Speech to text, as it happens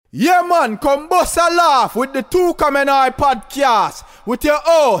Yeah man, come bust a laugh with the Two Common Eye podcast with your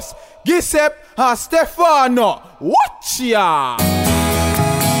host, Giuseppe and Stefano. Watch ya!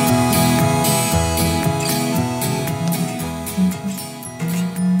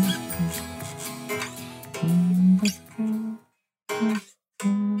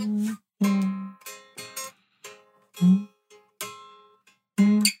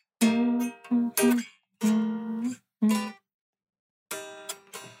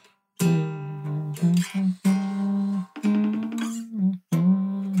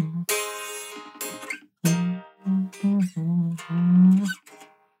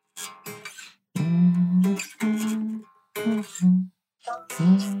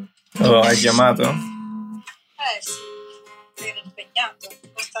 Oh, hai chiamato? Sì, ero impegnato.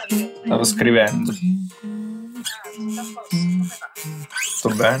 Stavo scrivendo. Sto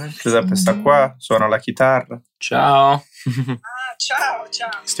bene? Giuseppe sta qua, suona la chitarra. Ciao. Ciao.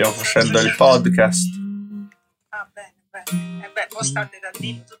 Stiamo facendo il podcast. Bene. Voi state da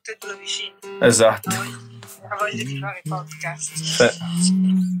lì tutte e due vicini. Esatto. La voglia di fare podcast. Sì.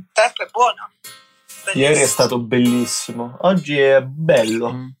 Tempo è buono. Bellissimo. Ieri è stato bellissimo. Oggi è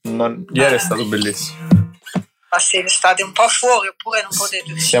bello. Ieri è stato bellissimo. Ma se state un po' fuori oppure non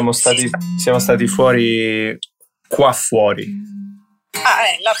potete uscire? Siamo stati fuori, qua fuori.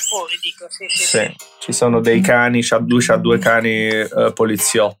 Là fuori dico, sì. Ci sono dei cani, c'ha due cani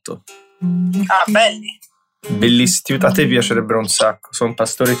poliziotto. Belli. Bellissimi, a te piacerebbero un sacco. Sono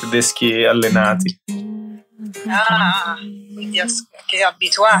pastori tedeschi allenati. Quindi che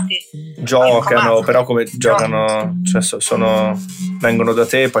abituati. Giocano, però come giocano, cioè vengono da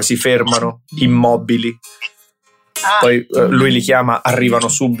te, poi si fermano immobili. Poi lui li chiama, arrivano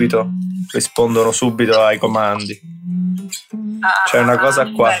subito, rispondono subito ai comandi. C'è una cosa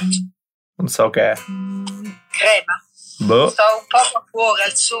qua, belli. non so che è. Crema. Boh. Sto un po' fuori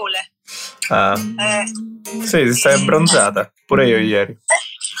al sole. Sì, stai abbronzata. Pure io ieri.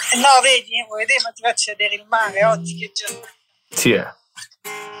 No, vedi, ma ti faccio vedere il mare oggi, che giornata. Sì, è.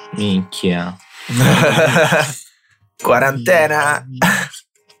 Minchia. Quarantena.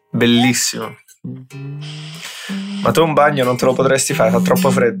 Bellissimo. Ma tu un bagno non te lo potresti fare, fa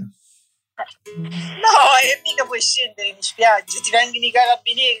troppo freddo. No, mica puoi scendere in spiaggia, ti vengono i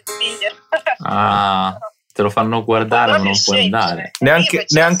carabinieri. Te lo fanno guardare, ma non puoi andare.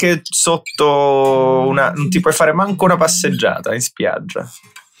 Neanche sotto non ti puoi fare manco una passeggiata in spiaggia.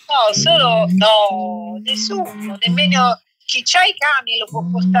 Nessuno, nemmeno chi c'ha i cani lo può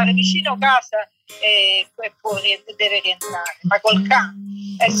portare vicino a casa e deve rientrare, ma col cane.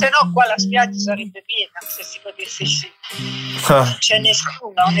 E se no qua la spiaggia sarebbe piena se si potesse scendere. Non c'è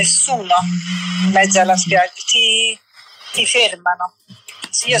nessuno in mezzo alla spiaggia, ti fermano.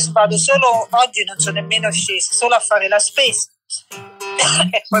 Io vado solo, oggi non sono nemmeno scesa, solo a fare la spesa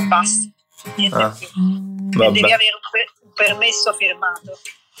e poi basta, niente più. Devi avere un permesso firmato.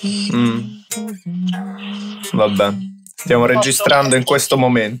 Vabbè, stiamo registrando in questo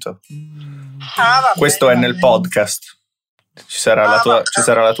momento. Questo è nel podcast. Ci sarà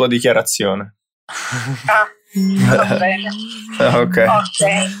la tua dichiarazione. Va bene. Ok.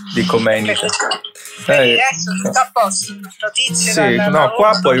 Di Comenita. Adesso tutto a posto. Notizie sì,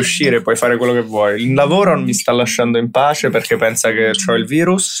 qua puoi uscire, puoi fare quello che vuoi. Il lavoro non mi sta lasciando in pace perché pensa che ho il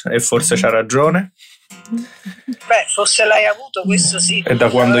virus e forse c'ha ragione. Forse l'hai avuto, questo sì. E da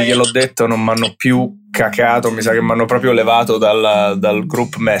quando gliel'ho detto non mi hanno più cacato, mi sa che mi hanno proprio levato dal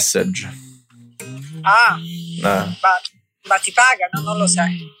group message. Ma ti pagano, non lo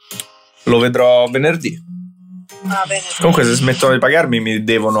sai? Lo vedrò venerdì. Venerdì. Comunque se smettono di pagarmi mi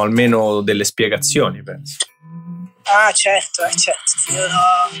devono almeno delle spiegazioni, penso. Certo. Io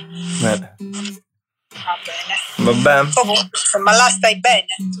no. Va bene. Vabbè. Ma là stai bene,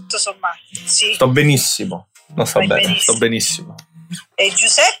 tutto sommato. Sì. Sto benissimo. Non sto bene, benissimo. sto benissimo. E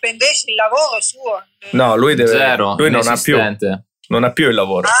Giuseppe invece il lavoro suo? No, lui deve. Zero, lui non ha più il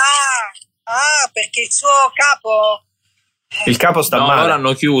lavoro. Perché il suo capo. Il capo sta male. Loro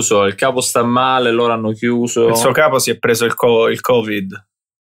hanno chiuso, il capo sta male, loro hanno chiuso. Il suo capo si è preso il Covid.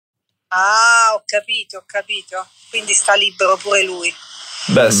 Ho capito. Quindi sta libero pure lui.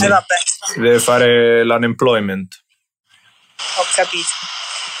 Beh, sì. Vabbè. Deve fare l'unemployment. Ho capito.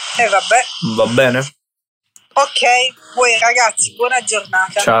 Vabbè. Va bene? Ok, voi ragazzi, buona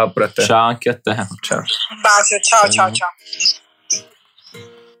giornata. Ciao per te. Ciao anche a te. Ciao. Un bacio, ciao.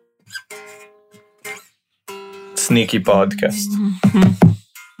 Sneaky podcast.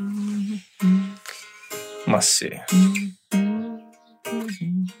 Ma sì.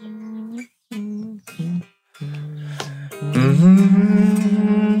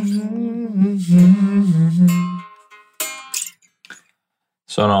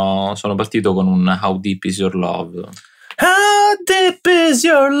 Sono partito con un How Deep Is Your Love. How deep is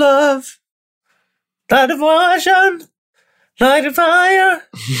your love? Light of ocean, light of fire.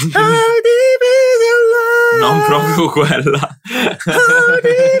 How deep is your love? Non proprio quella. How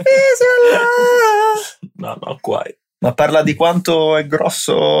deep is your love? No, qua. Ma parla di quanto è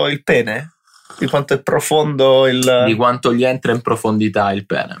grosso il pene? Di quanto è profondo il... Di quanto gli entra in profondità il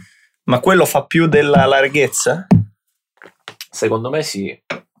pene. Ma quello fa più della larghezza? Secondo me sì.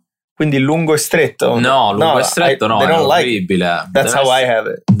 Quindi lungo e stretto? No, lungo e stretto no, è orribile. That's how I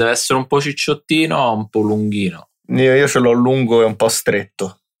have it. Deve essere un po' cicciottino, un po' lunghino. Io ce l'ho lungo e un po'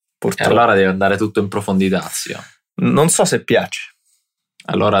 stretto, E purtroppo. allora deve andare tutto in profondità, zio. Non so se piace.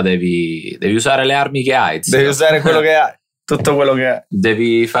 Allora devi usare le armi che hai, zio. Devi usare quello che hai, tutto quello che hai.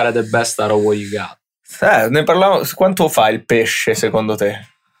 Devi fare the best out of what you got. Ne parlavamo. Quanto fa il pesce secondo te?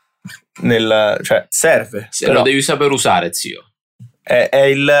 Cioè, serve. Se però lo devi saper usare, zio.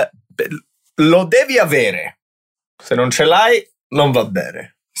 lo devi avere. Se non ce l'hai, non va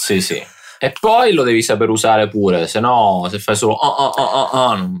bene. Sì. E poi lo devi saper usare pure, se no, se fai solo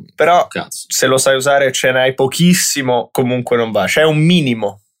non... Però Cazzo. se lo sai usare e ce n'hai pochissimo, comunque non va. C'è un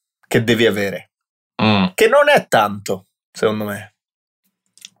minimo che devi avere, che non è tanto, secondo me.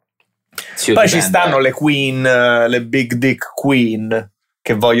 Zio, Poi dipende. ci stanno le queen, le big dick queen,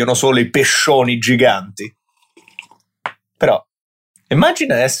 che vogliono solo i pescioni giganti. Però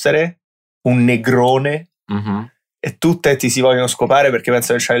immagina essere un negrone Mhm. e tutte ti si vogliono scopare perché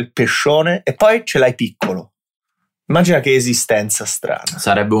pensano che c'hai il pescione e poi ce l'hai piccolo. Immagina che esistenza strana.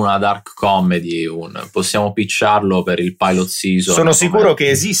 Sarebbe una dark comedy, possiamo pitcharlo per il pilot season. Sono come- sicuro che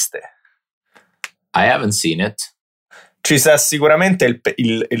esiste. I haven't seen it. Ci sa sicuramente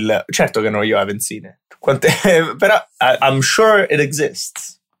il certo che non io haven't seen it. Però I'm sure it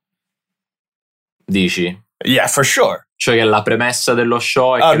exists. Dici? Yeah, for sure. Cioè che la premessa dello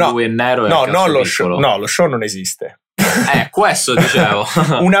show è che no. lui è nero e No, il cazzo non lo piccolo. show. No, lo show non esiste. Questo dicevo.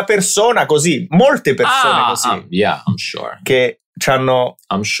 Una persona così, molte persone così, Yeah, I'm sure. che hanno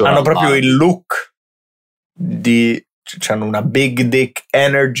I'm sure hanno I'll proprio buy. il look hanno una big dick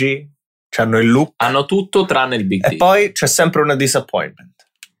energy, hanno il look Hanno tutto tranne il big e dick. poi c'è sempre una disappointment.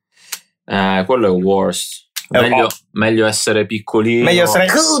 Quello è worst. Meglio essere piccolino. Meglio essere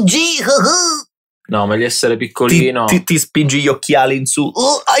No, meglio essere piccolino. ti spingi gli occhiali in su.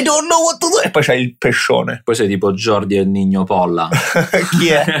 Oh, I don't know what to do. E poi c'hai il pescione. Poi sei tipo Jordi e il Nigno Polla. Chi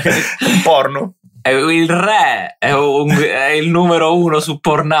è? Un porno? È il re, è il numero 1 su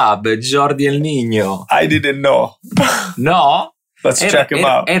Pornhub, Jordi e il Nigno. I didn't know. No? Let's check him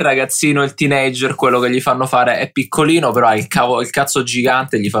out. È il ragazzino, il teenager, quello che gli fanno fare, è piccolino, però ha il cazzo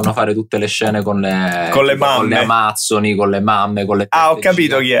gigante, gli fanno fare tutte le scene con le mamme. con le amazzoni, con le mamme, con le Ho tette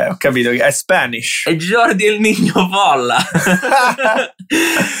capito giganti. chi è. È Spanish. È Jordi e il Nigno Polla.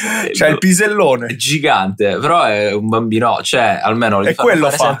 C'è il pisellone. È gigante, però è un bambino, cioè almeno gli E fanno quello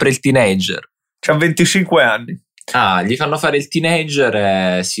fare fa. sempre il teenager. C'ha 25 anni. Gli fanno fare il teenager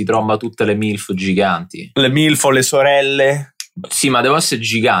e si tromba tutte le MILF giganti. Le milfo, le sorelle. Sì, ma devono essere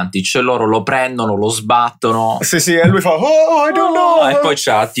giganti, cioè loro lo prendono, lo sbattono. Sì, e lui fa oh, I don't know. E poi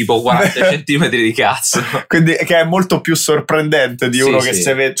c'ha tipo 40 centimetri di cazzo. Quindi che è molto più sorprendente di Sì, uno che sì.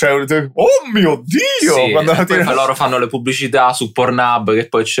 si vede, cioè, oh mio Dio, Sì, quando la e poi tira. loro fanno le pubblicità su Pornhub che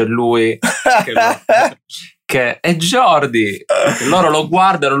poi c'è lui che è Jordi. Loro lo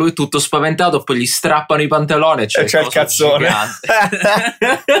guardano, lui tutto spaventato, poi gli strappano i pantaloni e c'è, E c'è il coso cazzone. gigante.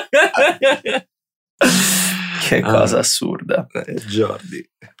 Che cosa assurda. Jordi.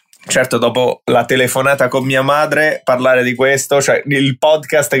 Certo, dopo la telefonata con mia madre, parlare di questo, cioè il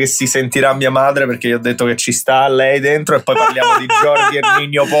podcast che si sentirà mia madre, perché io ho detto che ci sta lei dentro, e poi parliamo di Jordi e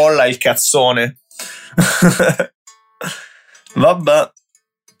Nigno Polla, il cazzone. Vabbè.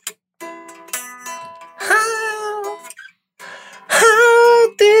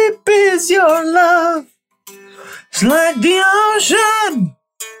 How deep is your love? It's like the ocean.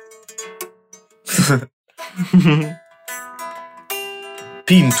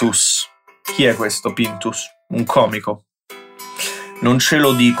 Pintus. Chi è questo Pintus? Un comico. Non ce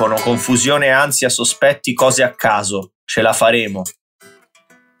lo dicono, confusione, ansia, sospetti, cose a caso. Ce la faremo.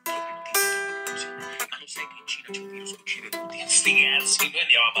 Ma lo sai che in Cina c'è un virus che uccide tutti? Sti cazzi, noi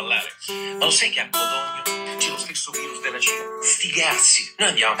andiamo a ballare. Ma lo sai che a Codogno c'è lo stesso virus della Cina? Sti cazzi, noi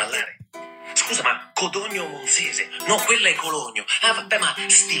andiamo a ballare. Scusa, ma Codogno o Monzese? No, quella è Cologno. Ah, vabbè, ma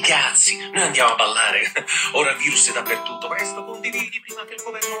sti cazzi, noi andiamo a ballare. Ora il virus è dappertutto. Presto, condividi prima che il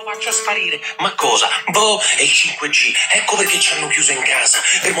governo lo faccia sparire. Ma cosa? Boh, è il 5G. Ecco perché ci hanno chiuso in casa.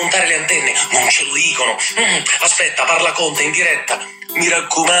 Per montare le antenne non ce lo dicono. Aspetta, parla Conte in diretta. Mi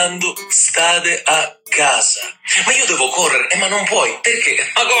raccomando, state a casa. Ma io devo correre, ma non puoi. Perché?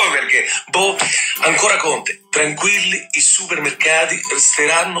 Ma come perché? Boh, ancora Conte. Tranquilli, i supermercati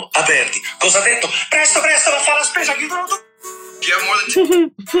resteranno aperti. Cosa ha detto? Presto, va a fare la spesa, chiudono tutto.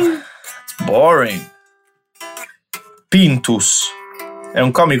 Boring. Pintus è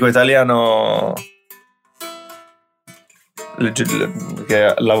un comico italiano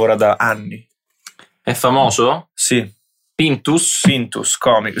che lavora da anni. È famoso? Sì. Pintus? Pintus,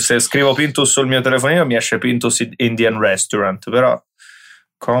 comico. Se scrivo Pintus sul mio telefonino mi esce Pintus Indian Restaurant, però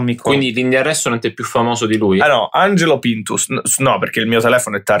comico. Quindi l'Indian Restaurant è più famoso di lui? Ah no, Angelo Pintus. No, perché il mio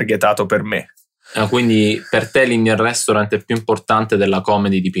telefono è targetato per me. Quindi per te l'Indian Restaurant è più importante della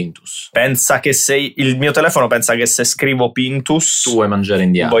comedy di Pintus? Pensa che il mio telefono pensa che se scrivo Pintus tu vuoi mangiare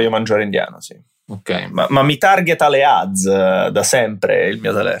indiano? Voglio mangiare indiano, sì. Ok. Ma mi targeta le ads da sempre il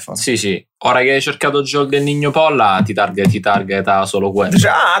mio telefono. Sì. Ora che hai cercato Gio del Nigno Polla ti targeta solo quello.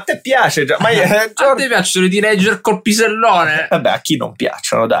 Già, a te piace già. Ma a te piacciono i teenager col pisellone? Vabbè, a chi non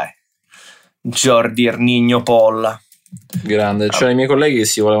piacciono, dai. Jordi Ernigno Polla. Grande, c'erano i miei colleghi che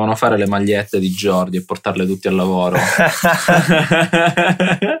si volevano fare le magliette di Jordi e portarle tutti al lavoro.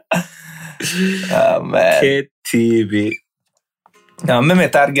 Che tipi. No, a me mi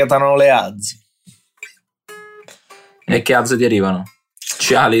targetano le ads. E che ads ti arrivano?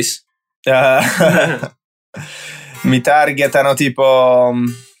 Cialis? Mi targetano tipo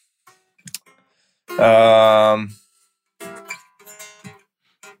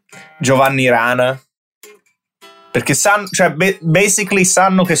Giovanni Rana, perché sanno, cioè basically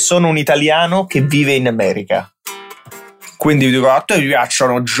sanno che sono un italiano che vive in America, quindi dico: a te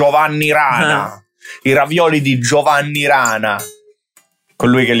piacciono Giovanni Rana, i ravioli di Giovanni Rana,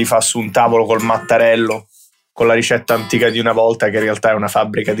 colui che li fa su un tavolo col mattarello con la ricetta antica di una volta, che in realtà è una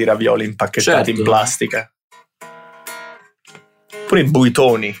fabbrica di ravioli impacchettati in plastica. Pure i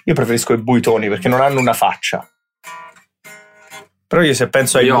buitoni, io preferisco i buitoni perché non hanno una faccia. Però io se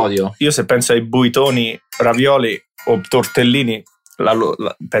penso ai buitoni, ravioli o tortellini,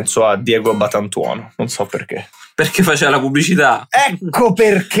 penso a Diego Batantuono, non so perché. Perché faceva la pubblicità. Ecco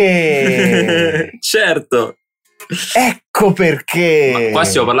perché. Certo. Ecco perché. Ma qua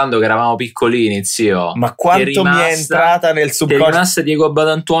stiamo parlando che eravamo piccolini, zio. Ma quanto mi è entrata nel subconscio. È rimasta Diego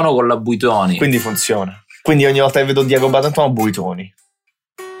Batantuono con la Buitoni. Quindi funziona. Quindi ogni volta che vedo Diego Batantuono, Buitoni.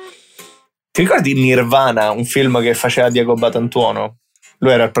 Ti ricordi Nirvana, un film che faceva Diego Batantuono?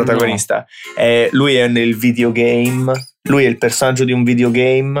 Lui era il protagonista. No. Lui è nel videogame. Lui è il personaggio di un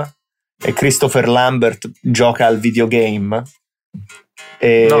videogame. E Christopher Lambert gioca al videogame.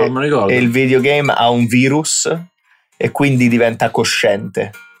 No, non me lo ricordo. E il videogame ha un virus e quindi diventa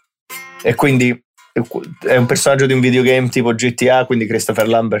cosciente. E quindi è un personaggio di un videogame tipo GTA, quindi Christopher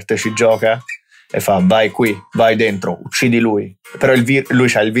Lambert ci gioca e fa: vai qui, vai dentro, uccidi lui. Però lui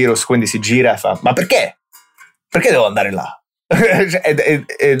c'ha il virus, quindi si gira e fa: ma perché? Perché devo andare là?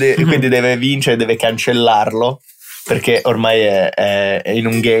 Quindi deve vincere, deve cancellarlo, perché ormai è in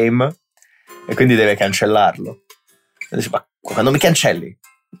un game e quindi deve cancellarlo. E dice: ma quando mi cancelli,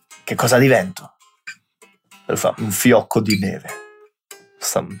 che cosa divento? E fa: un fiocco di neve.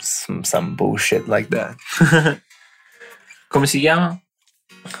 Some bullshit like that. Come si chiama?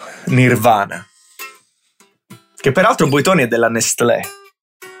 Nirvana. Che peraltro Buitoni è della Nestlé.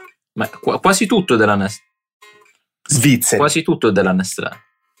 Ma quasi tutto è della Nestlé. Svizzera. Quasi tutto è della Nestlé.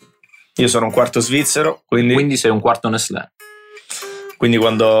 Io sono un quarto svizzero, quindi sei un quarto Nestlé. Quindi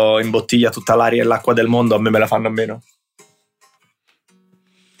quando imbottiglia tutta l'aria e l'acqua del mondo, a me la fanno a meno.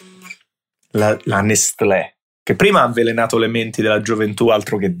 La Nestlé, che prima ha avvelenato le menti della gioventù,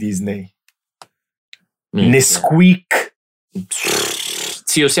 altro che Disney. Nesquik.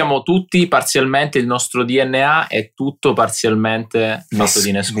 Sì, siamo tutti parzialmente, il nostro DNA è tutto parzialmente fatto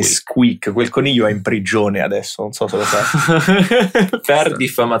di Nesquik. Nesquik, quel coniglio è in prigione adesso, non so se lo sai. Per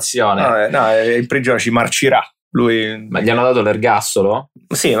diffamazione. No, è in prigione, ci marcirà. Lui... Ma gli hanno dato l'ergastolo?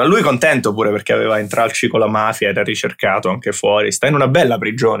 Sì, ma lui è contento pure perché aveva intralci con la mafia, era ricercato anche fuori. Sta in una bella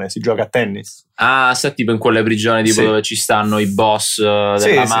prigione, si gioca a tennis. Ah, sta tipo in quelle prigioni tipo dove ci stanno i boss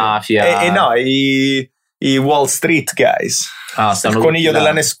della mafia. E no, i Wall Street guys. Il coniglio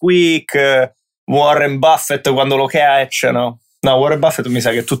della Nesquik, Warren Buffett quando lo cacciano. No, Warren Buffett mi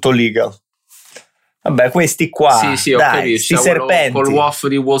sa che è tutto legal. Vabbè, questi qua, sì, ho capito, sti serpenti col Wolf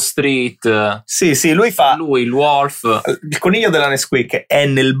di Wall Street. Sì, lui il Wolf. Il coniglio della Nesquik è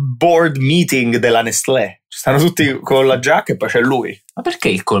nel board meeting della Nestlé. Stanno tutti con la giacca e poi c'è lui. Ma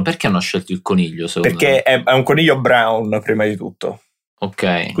perché hanno scelto il coniglio, secondo perché me? È un coniglio brown prima di tutto.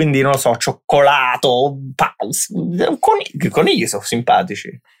 Ok. Quindi non lo so, cioccolato, i conigli sono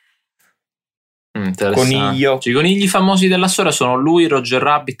simpatici. Coniglio. I conigli famosi della storia sono lui, Roger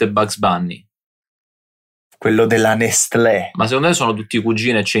Rabbit e Bugs Bunny. quello della Nestlé. Ma secondo me sono tutti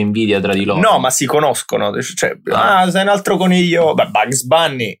cugini e c'è invidia tra di loro? No, ma si conoscono. Cioè, sei un altro coniglio. Beh, Bugs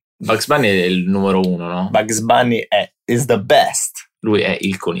Bunny è il numero 1, no? Bugs Bunny is the best. Lui è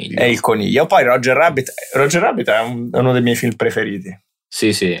il coniglio. È il coniglio. Poi Roger Rabbit è uno dei miei film preferiti.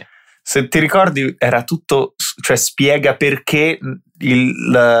 Sì. Se ti ricordi, era tutto, cioè spiega perché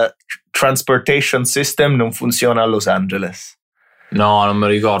il transportation system non funziona a Los Angeles. No, non me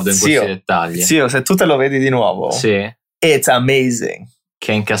lo ricordo in questi dettagli. Sì, se tu te lo vedi di nuovo. Sì. It's amazing.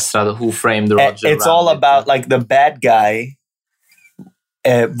 Che ha incastrato Who Framed Roger It's Rabbit. all about like the bad guy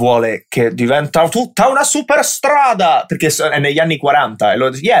vuole che diventa tutta una superstrada perché è negli anni 40 e lo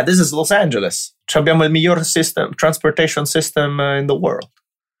dice, yeah, this is Los Angeles. Abbiamo il miglior transportation system in the world.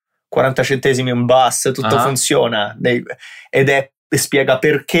 40 centesimi un bus, tutto funziona ed spiega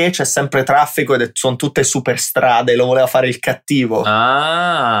perché c'è sempre traffico ed sono tutte superstrade, lo voleva fare il cattivo.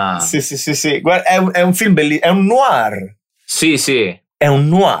 Sì. Guarda, è un film bellissimo, è un noir. Sì. È un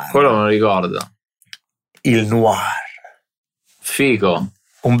noir. Quello me lo ricordo. Il noir. Figo.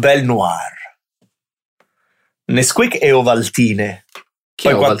 Un bel noir. Nesquik e Ovaltine. Chi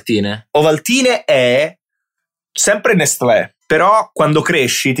è Ovaltine? Ovaltine è sempre Nestlé, però quando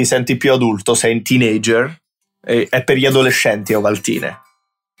cresci ti senti più adulto, sei un teenager, è per gli adolescenti Ovaltine.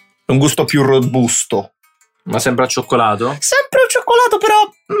 Un gusto più robusto. Ma sempre al cioccolato? Sempre al cioccolato, però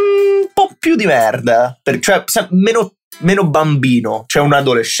un po' più di merda. Cioè meno bambino. C'è un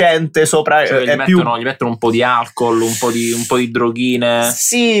adolescente sopra. Cioè, gli mettono un po' di alcol, un po' di droghine.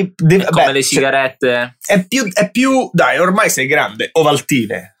 Sì, come le sigarette. È più dai, ormai sei grande.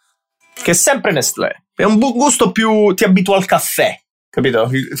 Ovaltine, che è sempre Nestlé. È un gusto più, ti abitua al caffè, capito?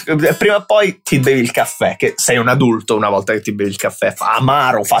 Prima o poi ti bevi il caffè, che sei un adulto una volta che ti bevi il caffè, fa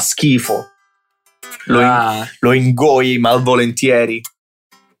amaro, fa schifo. Lo ingoi malvolentieri.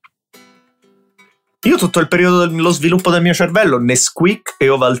 Io tutto il periodo dello sviluppo del mio cervello Nesquik e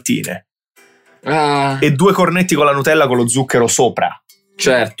Ovaltine e 2 cornetti con la Nutella con lo zucchero sopra.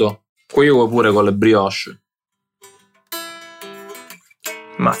 Certo, io pure con le brioche.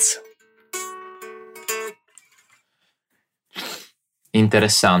 Mazza.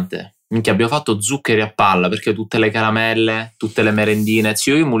 Interessante. Minchia, abbiamo fatto zuccheri a palla perché tutte le caramelle, tutte le merendine.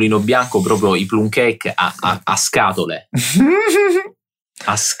 Zio, io Mulino Bianco proprio i plum cake a scatole.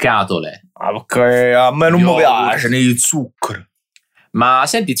 A scatole. Perché a me non mi piacciono i zuccheri. Ma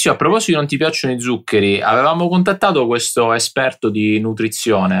senti, zio, a proposito non ti piacciono i zuccheri, avevamo contattato questo esperto di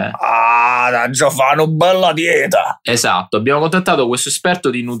nutrizione. Da già fa una bella dieta. Esatto, abbiamo contattato questo esperto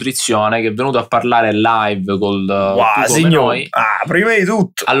di nutrizione che è venuto a parlare live con noi. Prima di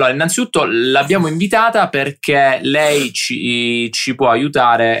tutto. Allora, innanzitutto l'abbiamo invitata perché lei ci può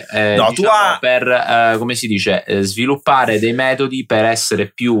aiutare per, come si dice, sviluppare dei metodi per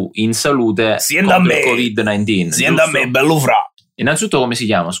essere più in salute contro il Covid-19. Siendo a me, bello fra. Innanzitutto come si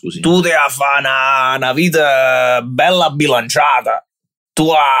chiama, scusi? Tu devi fare una vita bella bilanciata. Tu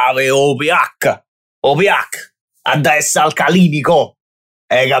avevi OPH, adesso alcalinico,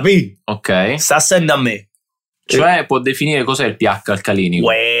 hai capito? Ok. Sta sentendo a me. Cioè può definire cos'è il pH alcalinico?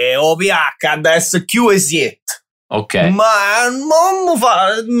 OPH adesso Q7. Ok. Ma non mi fa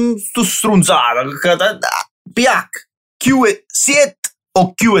sto strunzato. pH Q7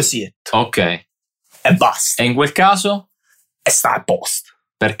 o Q7. Ok. E basta. E in quel caso? E sta a posto.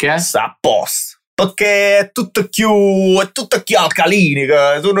 Perché? Sta a posto. Perché è tutto più alcalinico.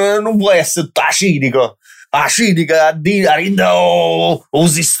 Tu non puoi essere acidico. Acidica rende un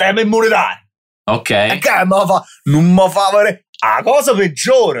sistema immunitario. Ok. E che non mi fa vedere la cosa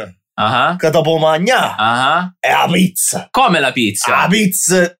peggiore che ti può mangiare è la pizza. Come la pizza? La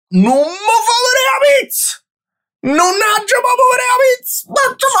pizza non mi fa vedere la pizza. Non c'è proprio vedere la pizza. Ma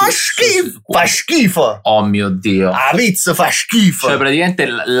fa schifo. Fa schifo. Oh mio Dio. La pizza fa schifo. Cioè praticamente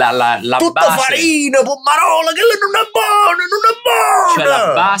la tutta base, farina, pomarola, che non è buona. Cioè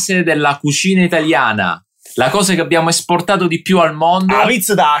la base della cucina italiana, la cosa che abbiamo esportato di più al mondo. La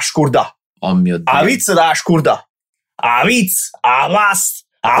pizza da scordà. Oh mio Dio. La pizza da scordà. La pizza, la pasta,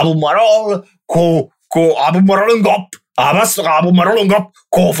 la pomarola, con la pomarola in coppa. La pasta con la pomarola in coppa,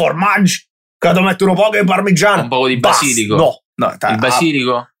 con formaggio. Che ti mettono poco di parmigiano. Un po' di basilico. No, il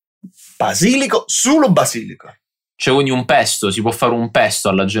basilico? Basilico, solo basilico. Cioè quindi un pesto, si può fare un pesto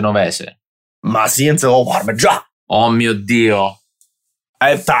alla genovese. Ma senza parmigiano. Oh mio Dio.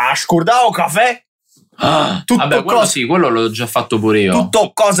 T'ha scordato caffè? Vabbè, quello sì, quello l'ho già fatto pure io.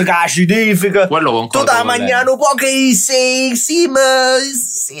 Tutto cose che acidifica. Quello concordo. Tu da mangiano poche semi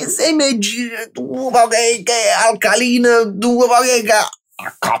alcaline, due poche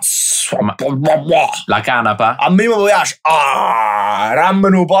cazzo, la canapa? A me mi piace.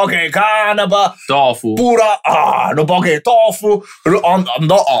 Ramen un po' che canapa. Tofu. Pura. Un po' che tofu.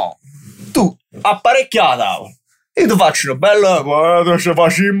 No. Tu, apparecchiata. Io ti faccio una bella. Ci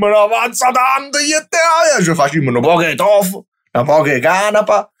facciamo una pazza tanto. Ci facciamo un po' che tofu. Un po' che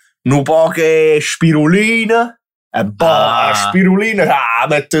canapa. Un po' che spirulina. E la spirulina la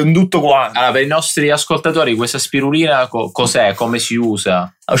metto in tutto quanto. Allora, per i nostri ascoltatori, questa spirulina cos'è? Come si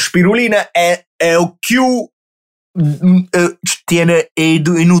usa? La spirulina è più tiene i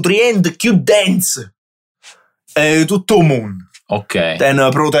nutrienti più densi di tutto il mondo. Ok. Tiene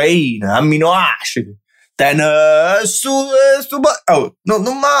proteine, amminoacidi. Tiene non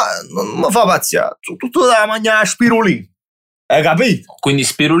mi fa pazzia. Tutto da mangiare spirulina. Hai capito? Quindi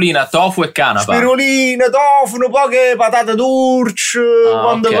spirulina, tofu e canapa. Spirulina, tofu, un po' che patate dolci.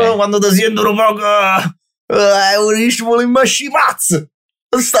 Quando ti sentono un po' che ci vuole in scipazzo.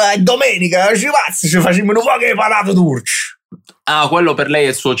 Sta è domenica, scipazzo, ci facciamo un po' che patate dolci. Quello per lei è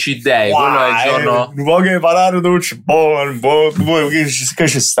il suo cheat day. Quello è il giorno. Un po' che patate dolci, buono. Che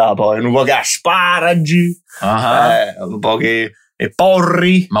ci sta poi? Un po' che asparagi. Un po' che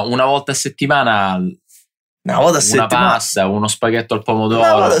porri. Ma una volta a settimana. Una pasta, uno spaghetto al pomodoro.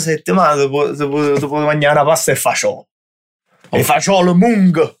 Una volta a settimana ti puoi mangiare una pasta e fagiolo. E fagiolo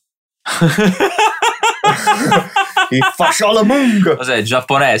mung. Il fagiolo mung. Cos'è?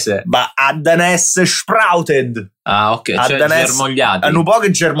 Giapponese? Ma Addanes sprouted. Ok, cioè germogliati. Un po'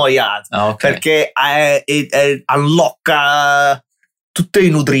 che germogliati. Okay. Perché allocca tutti i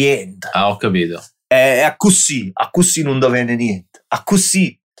nutrienti. Ho capito. E a così non dovene niente. A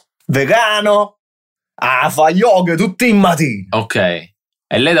così vegano. Fa yoga tutti i mattini. Ok. E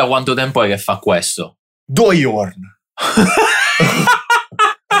lei da quanto tempo è che fa questo? 2 giorni.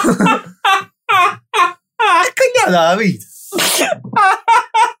 È cagnata la vita.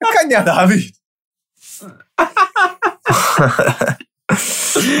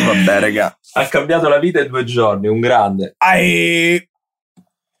 Vabbè, raga. Ha cambiato la vita in 2 giorni, un grande.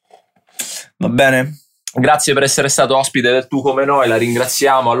 Va bene. Grazie per essere stato ospite del Tu Come Noi, la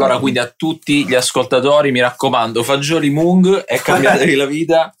ringraziamo. Allora, quindi a tutti gli ascoltatori, mi raccomando, fagioli mung e cambiatevi la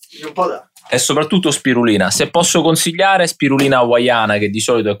vita. E soprattutto spirulina. Se posso consigliare, spirulina hawaiana, che di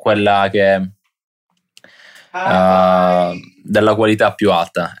solito è quella che della qualità più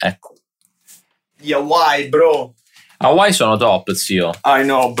alta. Ecco. Gli Hawaii, bro. Hawaii sono top, zio. I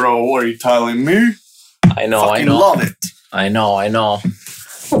know, bro. What are you telling me? I know. Love it. I know.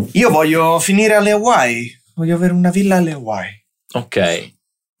 Io voglio finire alle Hawaii. Voglio avere una villa alle Hawaii. Ok.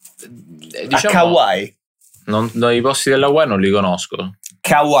 Diciamo, a Kauai. I posti dell'Hawaii non li conosco.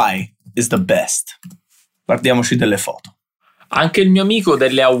 Kauai is the best. Guardiamoci delle foto. Anche il mio amico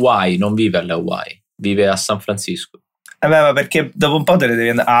delle Hawaii non vive alle Hawaii, vive a San Francisco. Ma perché dopo un po' te ne devi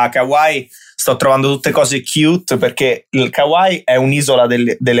andare. A Kauai sto trovando tutte cose cute, perché il Kauai è un'isola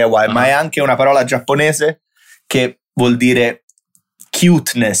delle Hawaii, ma è anche una parola giapponese che vuol dire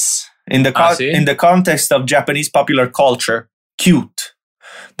cuteness. In the context of Japanese popular culture, cute.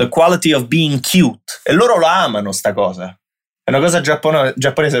 The quality of being cute. E loro lo amano sta cosa. È una cosa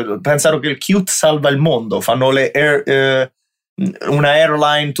giapponese. Pensano che il cute salva il mondo. Fanno una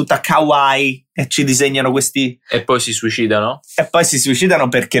airline tutta kawaii e ci disegnano questi. E poi si suicidano? E poi si suicidano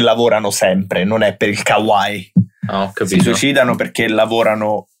perché lavorano sempre, non è per il kawaii. Ho capito. Si suicidano perché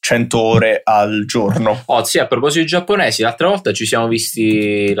lavorano 100 ore al giorno. Sì, a proposito di giapponesi, l'altra volta ci siamo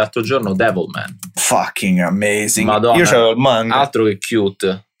visti l'altro giorno Devilman. Fucking amazing. Madonna, io c'avevo il manga. Altro che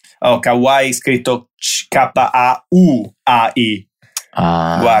cute. Kawaii scritto Kauai.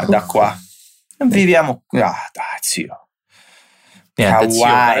 Guarda qua. Viviamo dai, zio. Niente, zio,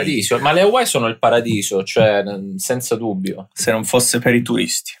 paradiso. Ma le Hawaii sono il paradiso, cioè senza dubbio. Se non fosse per i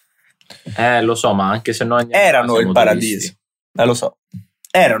turisti. Lo so, ma anche se noi erano il paradiso. Lo so.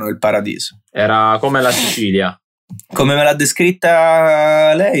 Erano il paradiso. Era come la Sicilia. Come me l'ha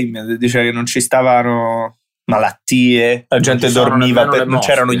descritta lei, mi dice che non ci stavano malattie, la gente dormiva, non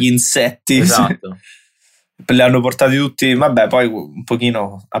c'erano gli insetti. Esatto. Li hanno portati tutti, vabbè, poi un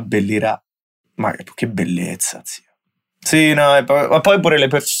pochino abbellirà. Ma che bellezza, zio. Sì, no, ma poi pure le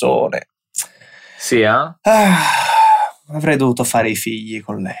persone. Sì, avrei dovuto fare i figli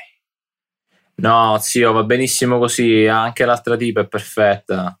con lei. No, zio, va benissimo così. Anche l'altra tipa è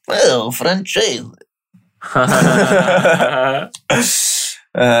perfetta. Francese.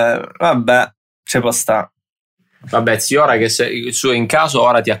 Vabbè, ci può sta. Vabbè, zio, ora che in caso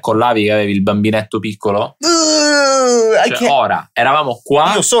ora ti accollavi che avevi il bambinetto piccolo. Ora eravamo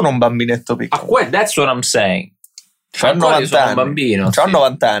qua. Io sono un bambinetto piccolo. That's what I'm saying. C'ho 90 anni. Un bambino. C'ho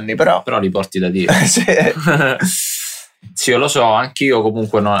 90 anni, però li porti da dire. Sì. Sì, io lo so, anch'io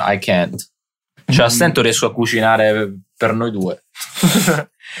comunque I can't. Cioè, a stento riesco a cucinare per noi due.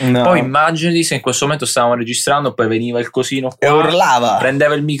 No. Poi immaginati se in questo momento stavamo registrando, poi veniva il cosino qua, e urlava,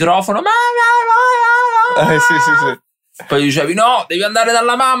 prendeva il microfono, sì. Poi dicevi no, devi andare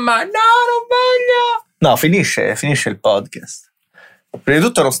dalla mamma, no, non voglio. No, finisce il podcast. Prima di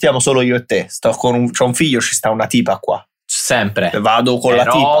tutto non stiamo solo io e te, c'ho un figlio, ci sta una tipa qua. Sempre. Vado con la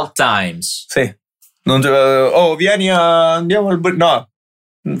tipa. All times. Sì. Vieni andiamo al no.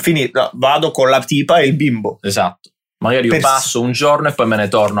 Finito. No, vado con la tipa e il bimbo. Esatto. Magari io passo un giorno e poi me ne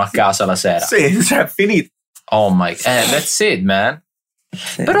torno a casa la sera. Sì, cioè finito. Oh my, that's it, man.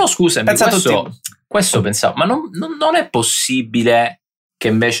 Sì. Però scusami, questo pensavo, ma non è possibile che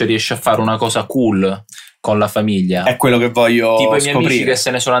invece riesci a fare una cosa cool con la famiglia? È quello che voglio tipo scoprire. I miei amici che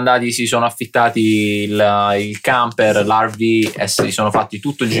se ne sono andati, si sono affittati il camper, l'RV e si sono fatti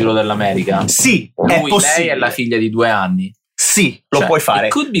tutto il giro dell'America. Sì, lui, è possibile. Lei e la figlia di 2 anni. Sì, lo puoi fare.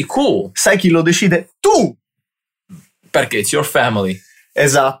 It could be cool. Sai chi lo decide? Tu! Perché it's your family.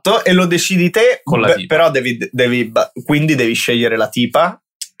 Esatto, e lo decidi te, con la tipa. Però quindi devi scegliere la tipa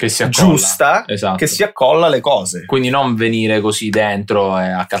che si accolla. Giusta, esatto. Che si accolla le cose. Quindi non venire così dentro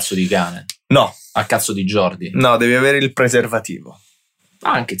a cazzo di cane. No. A cazzo di Jordi. No, devi avere il preservativo.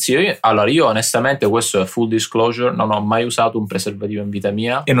 Anche zio, io onestamente, questo è full disclosure, non ho mai usato un preservativo in vita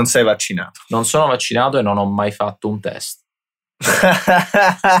mia. E non sei vaccinato. Non sono vaccinato e non ho mai fatto un test.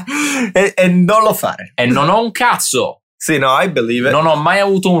 e non lo fare. E non ho un cazzo. Sì, no, I believe it. Non ho mai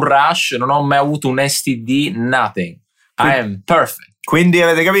avuto un rash, non ho mai avuto un STD, nothing. I am perfect. Quindi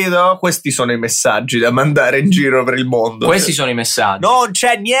avete capito? Questi sono i messaggi da mandare in giro per il mondo. Questi sono i messaggi. Non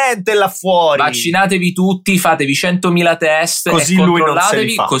c'è niente là fuori. Vaccinatevi tutti, fatevi 100.000 test così e lui non se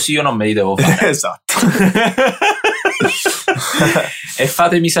li fa. Così io non me li devo fare. Esatto. E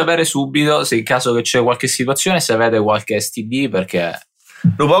fatemi sapere subito se in caso che c'è qualche situazione, se avete qualche STD, perché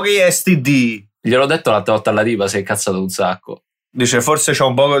un po' che STD. Gliel'ho detto l'altra volta alla diva, si è incazzato un sacco. Dice forse c'ho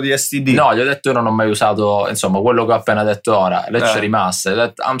un poco di STD. No, gli ho detto io non ho mai usato, insomma, quello che ho appena detto ora. Lei c'è rimasta. Ho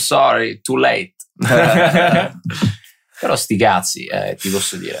detto I'm sorry, too late. Però sti cazzi, ti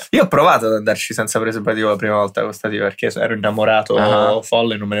posso dire. Io ho provato ad andarci senza preservativo la prima volta con sta tipa, perché ero innamorato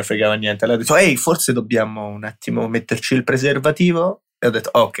folle, non me ne fregava niente. Lei ha detto ehi, forse dobbiamo un attimo metterci il preservativo. E ho detto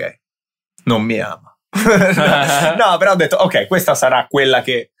ok, non mi ama. No, però ho detto ok, questa sarà quella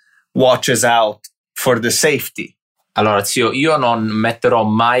che watches out for the safety. Allora zio, io non metterò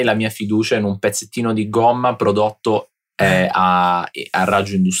mai la mia fiducia in un pezzettino di gomma prodotto a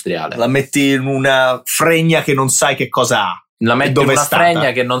raggio industriale. La metti in una fregna che non sai che cosa ha. La metti in una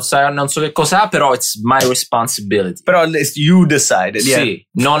fregna che non so che cosa ha, però it's my responsibility. Però you decided. Sì,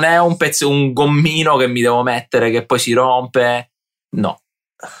 non è un gommino che mi devo mettere che poi si rompe. No.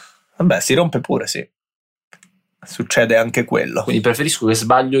 Vabbè, si rompe pure, sì. Succede anche quello. Quindi preferisco che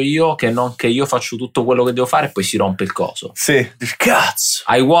sbaglio io che non che io faccio tutto quello che devo fare e poi si rompe il coso. Sì, cazzo.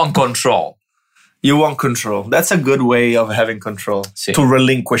 I want control. You want control. That's a good way of having control. Sì. To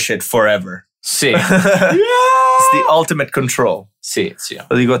relinquish it forever. Sì. It's the ultimate control. Sì, sì.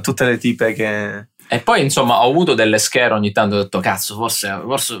 Lo dico a tutte le tipe che... E poi insomma ho avuto delle scare ogni tanto, ho detto cazzo forse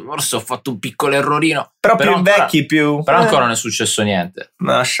ho fatto un piccolo errorino. Però più invecchi più... Però ancora non è successo niente.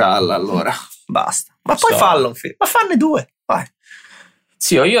 Lascialla allora, basta. Ma poi fallo un film, ma fanne 2, vai.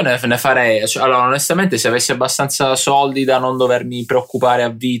 Sì, io ne farei, cioè, allora onestamente se avessi abbastanza soldi da non dovermi preoccupare a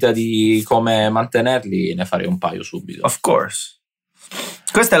vita di come mantenerli, ne farei un paio subito. Of course.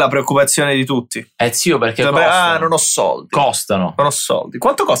 Questa è la preoccupazione di tutti. Zio, perché costano. Non ho soldi. Costano. Non ho soldi.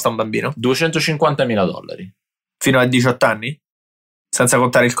 Quanto costa un bambino? $250.000. Fino a 18 anni? Senza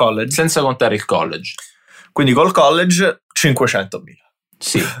contare il college? Senza contare il college. Quindi col college 500.000.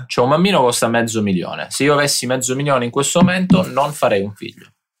 Sì, cioè un bambino costa $500.000. Se io avessi $500.000 in questo momento non farei un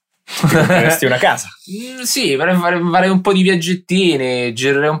figlio. Faresti una casa? Sì, farei un po' di viaggettini,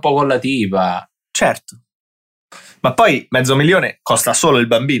 girerei un po' con la tipa. Certo. Ma poi $500.000 costa solo il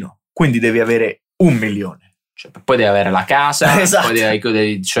bambino, quindi devi avere $1 milione. Cioè, poi devi avere la casa, esatto. Poi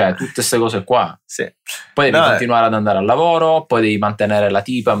devi cioè tutte queste cose qua. Sì. Poi devi continuare ad andare al lavoro, poi devi mantenere la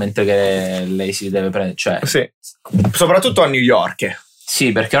tipa mentre che lei si deve prendere. Cioè, sì. Soprattutto a New York.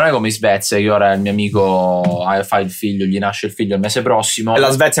 Sì, perché non è come in Svezia, che ora il mio amico fa il figlio, gli nasce il figlio il mese prossimo. E la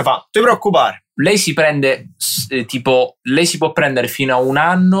Svezia fa, non ti preoccupare. Lei si prende, lei si può prendere fino a 1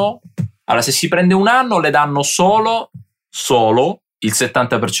 anno. Allora, se si prende 1 anno, le danno solo il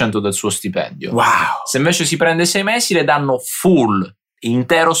 70% del suo stipendio. Wow. Se invece si prende 6 mesi, le danno full,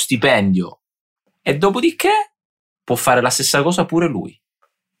 intero stipendio. E dopodiché può fare la stessa cosa pure lui.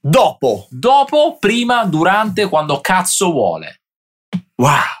 Dopo, prima, durante, quando cazzo vuole.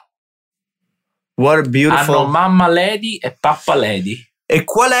 What a beautiful... Hanno mamma Lady e pappa Lady. E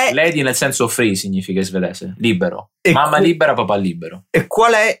qual è... Lady nel senso free significa in svedese, libero. Mamma libera, papà libero. E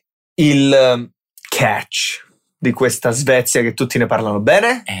qual è il catch di questa Svezia che tutti ne parlano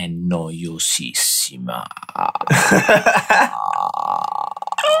bene? È noiosissima.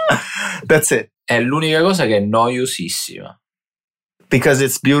 That's it. È l'unica cosa che è noiosissima. Because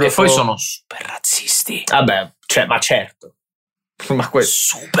it's beautiful. E poi sono super razzisti. Vabbè, cioè, ma certo. Ma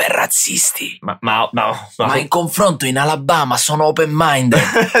super razzisti. Ma in confronto in Alabama sono open minded.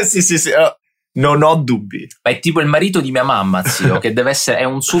 sì. Non ho dubbi. È tipo il marito di mia mamma, zio, che deve essere, è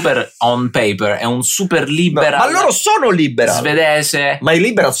un super on paper, è un super liberal. Ma loro sono liberal. Svedese. Ma i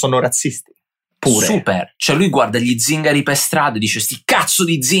liberal sono razzisti. Pure. Super. Cioè lui guarda gli zingari per strada e dice: sti cazzo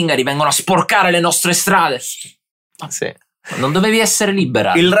di zingari vengono a sporcare le nostre strade. Sì. Non dovevi essere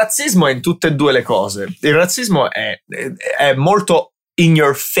libera. Il razzismo è in tutte e due le cose. Il razzismo è molto in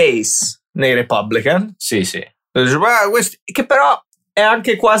your face nei Republican. Sì. Che però è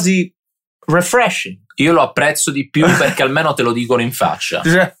anche quasi refreshing. Io lo apprezzo di più perché almeno te lo dicono in faccia.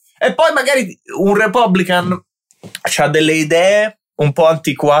 E poi magari un Republican ha delle idee un po'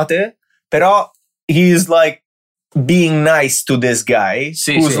 antiquate, però he's like being nice to this guy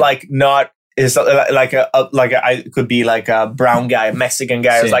who's like not is like I could be like a brown guy, a Mexican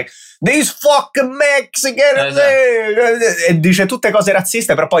guy. It's like these fucking Mexicans, e dice tutte cose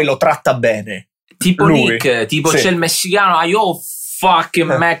razziste, però poi lo tratta bene. Tipo lui. Nick, tipo c'è il messicano, yo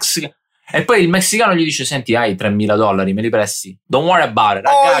fucking Mexican. E poi il messicano gli dice: senti, hai $3,000, me li presti? Don't worry about it,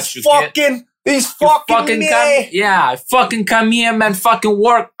 I got you. He's fucking me. Fucking come here, man. Fucking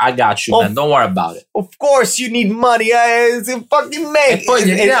work. I got you, man. Don't worry about it. Of course you need money. Fucking me. E poi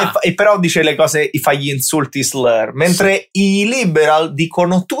e però dice le cose, fa gli insulti slur. Mentre i liberal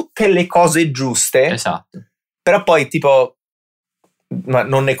dicono tutte le cose giuste. Esatto. Però poi tipo, ma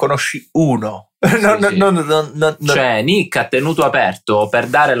non ne conosci uno. Cioè Nick ha tenuto aperto per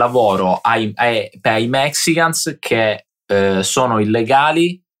dare lavoro ai Mexicans che sono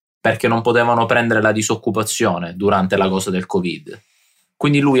illegali perché non potevano prendere la disoccupazione durante la cosa del Covid.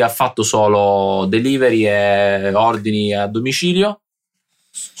 Quindi lui ha fatto solo delivery e ordini a domicilio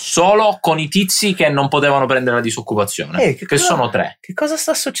solo con i tizi che non potevano prendere la disoccupazione, sono 3. Che cosa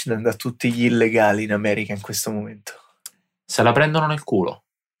sta succedendo a tutti gli illegali in America in questo momento? Se la prendono nel culo.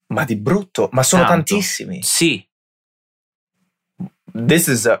 Ma di brutto, ma sono tantissimi. Sì.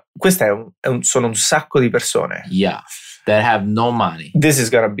 Sono un sacco di persone. Yeah. They have no money. This is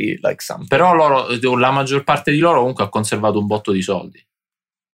gonna be like something. Però la maggior parte di loro comunque ha conservato un botto di soldi.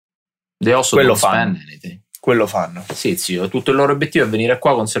 They also don't spend anything. Quello fanno. Sì, zio, tutto il loro obiettivo è venire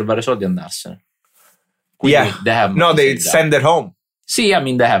qua, conservare soldi e andarsene. Quindi they send it home. Sì, I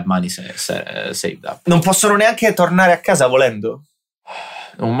mean they have money saved up. Non possono neanche tornare a casa volendo?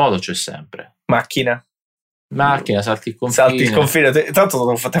 Un modo c'è sempre. Macchina, salti il confine. Salti il confine,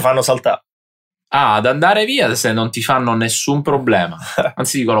 tanto te fanno saltare. Ad andare via se non ti fanno nessun problema.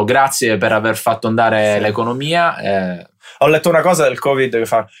 Anzi dicono grazie per aver fatto andare l'economia. Ho letto una cosa del Covid che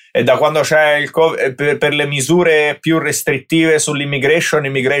fa, e da quando c'è il Covid, per le misure più restrittive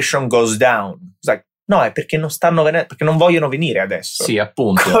immigration goes down. No, è perché non stanno venendo, perché non vogliono venire adesso. Sì,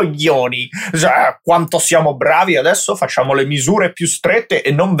 appunto. Coglioni. Quanto siamo bravi adesso, facciamo le misure più strette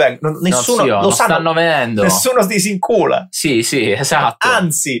e non vengono. Nessuno lo non sa. Stanno venendo. Nessuno si incula. Sì, esatto.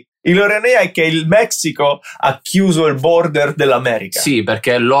 Anzi, l'ironia è che il Messico ha chiuso il border dell'America. Sì,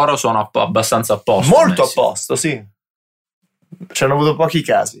 perché loro sono abbastanza a posto. Molto a posto, sì. Ci hanno avuto pochi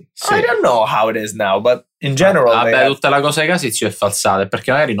casi. Sì. I don't know how it is now, but in general. Tutta la cosa dei casi è falsata,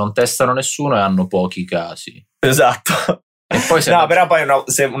 perché magari non testano nessuno e hanno pochi casi. Esatto. E poi però poi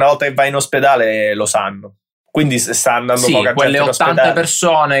se una volta che vai in ospedale lo sanno. Quindi se sta andando poca quelle gente 80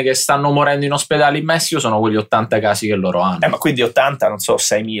 persone che stanno morendo in ospedale in Messico sono quegli 80 casi che loro hanno. Ma quindi 80, non so,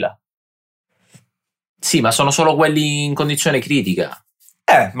 6.000. Sì, ma sono solo quelli in condizione critica.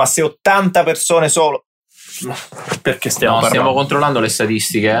 Ma se 80 persone solo. Perché stiamo controllando le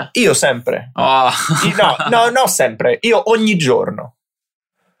statistiche? Io sempre. Oh. No, sempre. Io ogni giorno.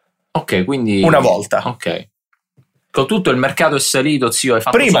 Ok, quindi una volta. Ok. Con tutto il mercato è salito, zio, hai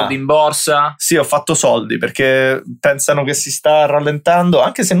fatto soldi in borsa? Sì, ho fatto soldi perché pensano che si sta rallentando,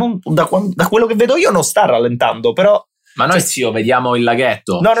 anche se non da quello che vedo io non sta rallentando, però. Ma noi, zio, vediamo il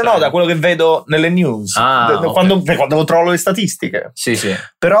laghetto. No, da quello che vedo nelle news. Quando trovo le statistiche. Sì.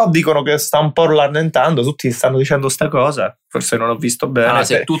 Però dicono che sta un po' rallentando, tutti stanno dicendo sta cosa, forse non ho visto bene.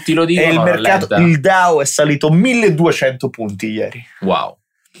 Se tutti lo dicono, e il mercato, il Dow è salito 1.200 punti ieri. Wow.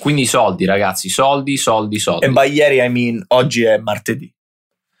 Quindi soldi, ragazzi, soldi. E by ieri, oggi è martedì.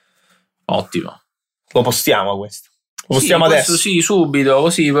 Ottimo. Lo postiamo questo. Possiamo adesso? Sì, subito,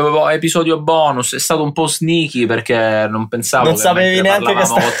 così, episodio bonus. È stato un po' sneaky perché non pensavo non sapevi neanche che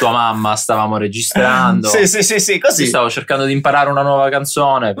con tua mamma stavamo registrando. sì, così. Stavo cercando di imparare una nuova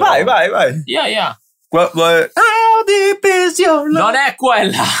canzone. Però... Vai. Yeah. How deep is your love? Non è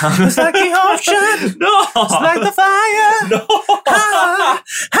quella. It's like the ocean. No. It's like the fire. No.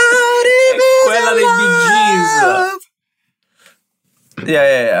 How deep is quella dei Bee Gees.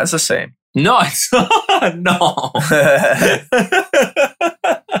 Yeah, that's the same. No, no.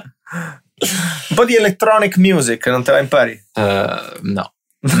 Un po' di electronic music, non te la impari? No.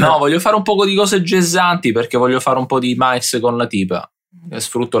 No, voglio fare un po' di cose jazzanti perché voglio fare un po' di mics con la tipa.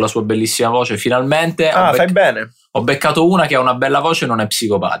 Sfrutto la sua bellissima voce. Finalmente fai bene. Ho beccato una che ha una bella voce e non è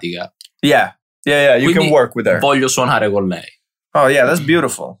psicopatica. Yeah, you Quindi can work with her. Voglio suonare con lei. Oh yeah, that's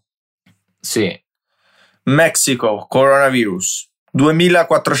beautiful. Sì. Mexico, coronavirus.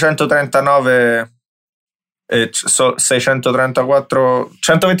 2439 e 634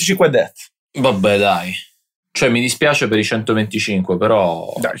 125 death. Vabbè, dai. Cioè, mi dispiace per i 125,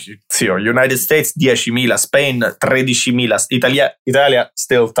 però... Dai, sì, United States 10.000, Spain 13.000, Italia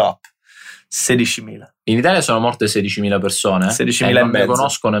still top, 16.000. In Italia sono morte 16.000 persone. 16.000 e non mezzo. ne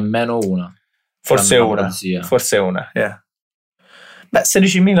conosco nemmeno una. Forse una, yeah. Beh,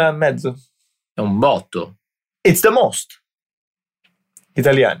 16.000 e mezzo. È un botto. It's the most.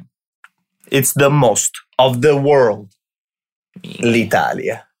 Italiani. It's the most of the world.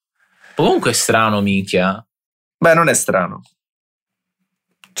 L'Italia. Comunque è strano, minchia. Beh, non è strano.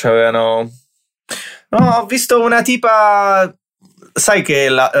 C'avevano... No, ho visto una tipa... Sai che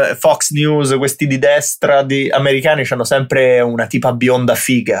la Fox News, questi di destra americani hanno sempre una tipa bionda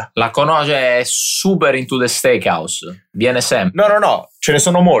figa. La conosce, è super into the steakhouse. Viene sempre. No, ce ne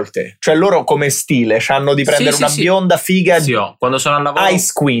sono molte. Cioè loro come stile hanno di prendere una bionda figa. Sì, quando sono al lavoro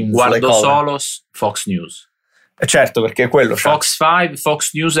Ice Queens, guardo solo Fox News. Certo, perché quello Fox 5,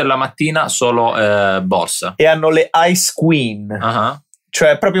 Fox News e la mattina solo borsa. E hanno le Ice Queen.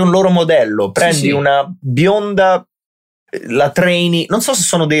 Cioè proprio un loro modello. Prendi una bionda, la traini, non so se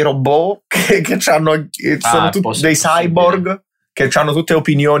sono dei robot che sono tutti dei cyborg che hanno tutte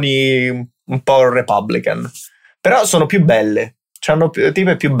opinioni un po' republican, però sono più belle, hanno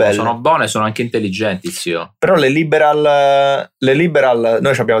tipe più belle, sono buone, sono anche intelligenti, zio. Però le liberal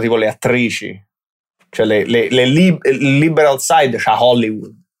noi abbiamo tipo le attrici, cioè le liberal side c'ha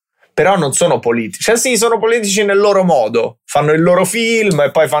Hollywood, però non sono politici. Cioè sì, sono politici nel loro modo, fanno il loro film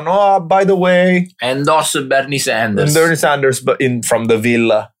e poi fanno by the way endorse Bernie Sanders from the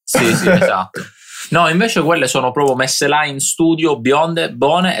villa. Sì, esatto. No, invece quelle sono proprio messe là in studio, bionde,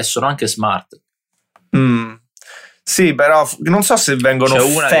 buone e sono anche smart. Sì, però non so se vengono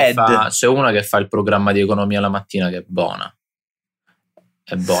fed. C'è una che fa il programma di economia la mattina che è buona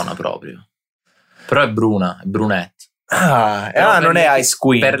proprio, però è brunette. Non è Ice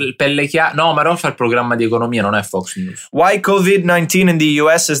Queen. Pelle chiara. No, ma non fa il programma di economia, non è Fox News. Why COVID-19 in the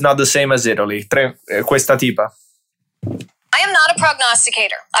US is not the same as Italy. Questa tipa. I am not a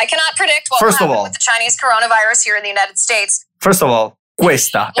prognosticator. I cannot predict what will happen with the Chinese coronavirus here in the United States. First of all,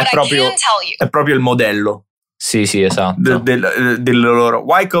 questa è proprio il modello. Sì, esatto. Del loro.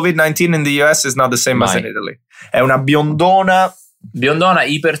 Why COVID-19 in the US is not the same as in Italy. È una biondona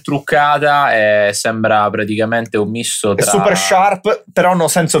iper truccata e sembra praticamente un misto tra... È super sharp, però no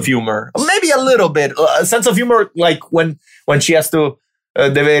sense of humor. Maybe a little bit. Sense of humor like when she has to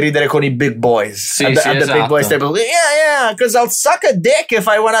deve ridere con i big boys. Sì, esatto. The big boys table. Yeah, because I'll suck a dick if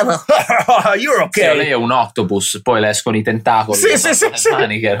I wanna. You're okay. Sì, lei è un octopus, poi le escono i tentacoli. Sì.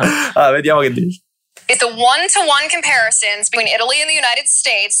 Vediamo che dici. It's the one-to-one comparisons between Italy and the United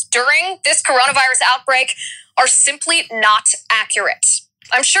States during this coronavirus outbreak are simply not accurate.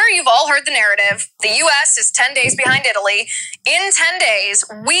 I'm sure you've all heard the narrative. The US is 10 days behind Italy. In 10 days,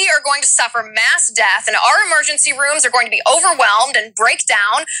 we are going to suffer mass death and our emergency rooms are going to be overwhelmed and break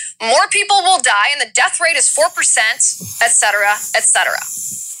down. More people will die and the death rate is 4%, etc., etc.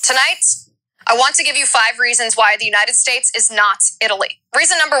 Tonight, I want to give you 5 reasons why the United States is not Italy.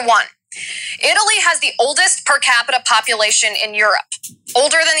 Reason number 1. Italy has the oldest per capita population in Europe,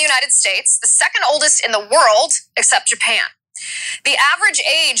 older than the United States, the second oldest in the world, except Japan. The average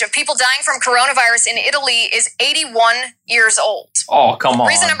age of people dying from coronavirus in Italy is 81 years old. Oh, come on.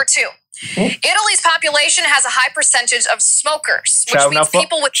 Reason number 2. Italy's population has a high percentage of smokers, which means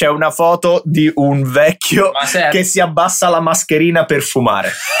people with... C'è una foto di un vecchio che si abbassa la mascherina per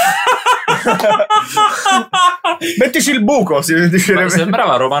fumare. Mettici il buco.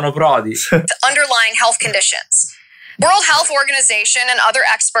 Sembrava Romano Prodi. Underlying health conditions. World Health Organization and other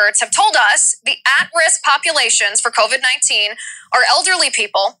experts have told us the at-risk populations for COVID-19 are elderly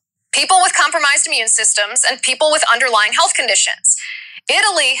people, people with compromised immune systems, and people with underlying health conditions.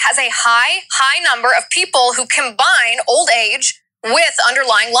 Italy has a high number of people who combine old age with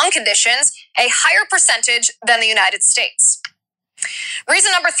underlying lung conditions, a higher percentage than the United States.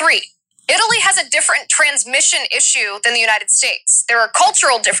 Reason number 3. Italy has a different transmission issue than the United States. There are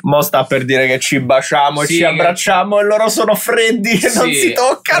cultural differences. Mo sta per dire che ci baciamo e ci abbracciamo e loro sono freddi e non si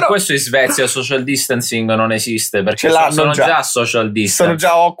toccano. Per questo in Svezia social distancing non esiste, perché sono già social distancing. Sono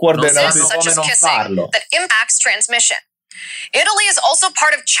già awkward e non sanno come non farlo. That impacts transmission. Italy is also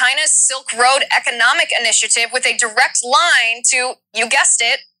part of China's Silk Road Economic Initiative with a direct line to, you guessed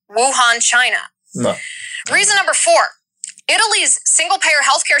it, Wuhan, China. No. Reason number 4. Italy's single-payer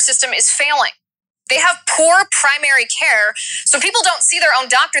healthcare system is failing. They have poor primary care, so people don't see their own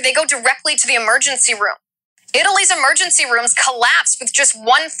doctor. They go directly to the emergency room. Italy's emergency rooms collapsed with just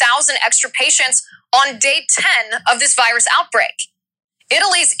 1,000 extra patients on day 10 of this virus outbreak.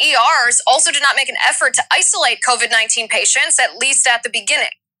 Italy's ERs also did not make an effort to isolate COVID-19 patients, at least at the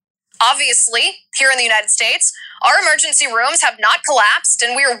beginning. Obviously, here in the United States, our emergency rooms have not collapsed,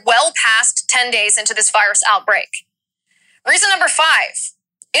 and we are well past 10 days into this virus outbreak. Reason number 5.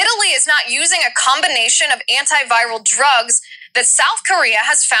 Italy is not using a combination of antiviral drugs that South Korea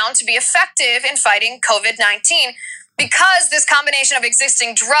has found to be effective in fighting COVID-19 because this combination of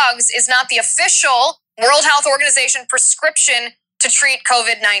existing drugs is not the official World Health Organization prescription to treat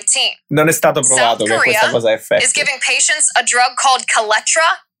COVID-19. Non è stato provato che questa cosa è effettiva. Is giving patients a drug called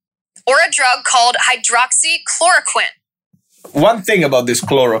Kaletra or a drug called hydroxychloroquine. One thing about this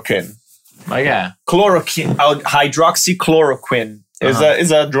chloroquine. Chloroquine, hydroxychloroquine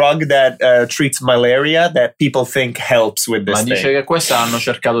is a drug that treats malaria that people think helps with this. Ma dice che questa hanno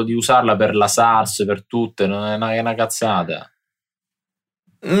cercato di usarla per la SARS, per tutte, non è una cazzata.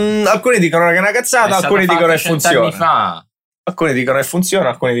 Alcuni dicono che è una cazzata, alcuni dicono che funziona. Fa. Alcuni dicono che funziona,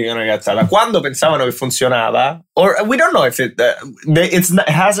 alcuni dicono che è cazzata. Quando pensavano che funzionava, or we don't know if it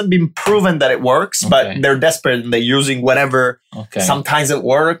hasn't been proven that it works, but they're desperate and they're using whatever. Sometimes it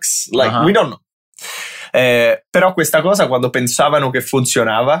works, like we don't know. Però questa cosa, quando pensavano che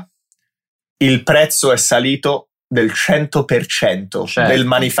funzionava, il prezzo è salito del 100% del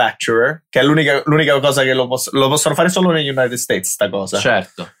manufacturer, che è l'unica cosa che lo possono fare solo negli United States, sta cosa.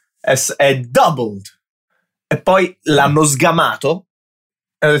 Certo. È doubled. E poi l'hanno sgamato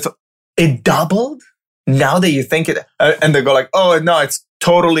e hanno detto, it doubled? Now that you think it... and they go like, oh no, it's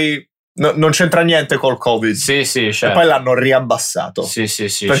totally... No, non c'entra niente col Covid. Sì, certo. E poi l'hanno riabbassato. Sì,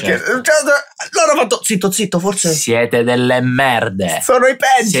 perché loro hanno fatto, zitto, forse... Siete delle merde. Sono i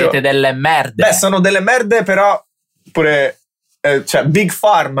peggio. Siete delle merde. Beh, sono delle merde, però pure... cioè, Big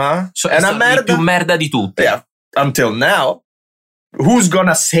Pharma è una merda. Più merda di tutte. Yeah, until now. Who's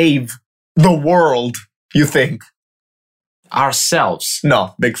gonna save the world? You think? Ourselves.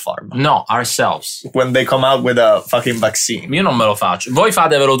 No, Big Pharma. No, ourselves. When they come out with a fucking vaccine. Io non me lo faccio. Voi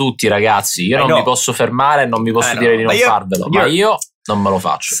fatevelo tutti, ragazzi. Io non mi posso fermare, non mi posso dire di non farvelo. Ma io non me lo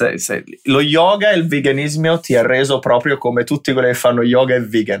faccio. Lo yoga e il veganismo ti ha reso proprio come tutti quelli che fanno yoga e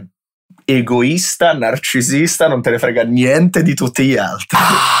vegan. Egoista, narcisista, non te ne frega niente di tutti gli altri.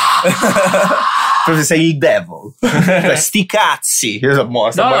 Proprio sei il devil. Sti cazzi. Io sto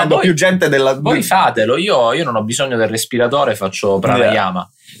morendo più gente della... Voi fatelo, io non ho bisogno del respiratore, faccio pranayama.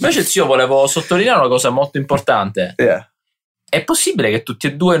 Invece zio, volevo sottolineare una cosa molto importante. È possibile che tutti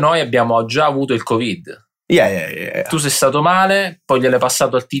e due noi abbiamo già avuto il Covid? Tu sei stato male, poi gliel'hai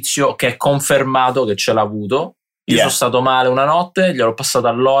passato al tizio che è confermato che ce l'ha avuto. Io sono stato male una notte, gliel'ho passato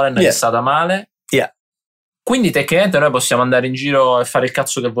a Loren che è stata male. Quindi tecnicamente noi possiamo andare in giro e fare il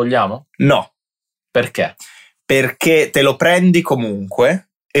cazzo che vogliamo? No. Perché? Perché te lo prendi comunque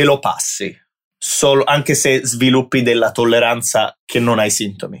e lo passi, anche se sviluppi della tolleranza che non hai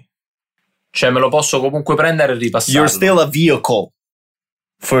sintomi. Cioè me lo posso comunque prendere e ripassarlo. You're still a vehicle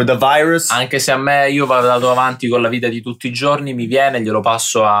for the virus. Anche se a me, io vado avanti con la vita di tutti i giorni, mi viene, glielo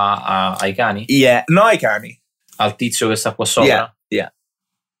passo ai cani? No, ai cani. Al tizio che sta qua sopra?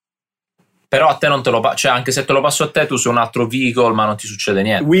 Però a te non te lo cioè anche se te lo passo a te, tu sei un altro vehicle, ma non ti succede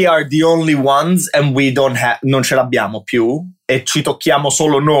niente. We are the only ones and non ce l'abbiamo più e ci tocchiamo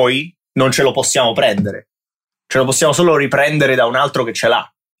solo noi, non ce lo possiamo prendere. Ce lo possiamo solo riprendere da un altro che ce l'ha.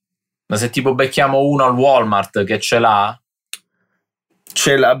 Ma se tipo becchiamo uno al Walmart che ce l'ha?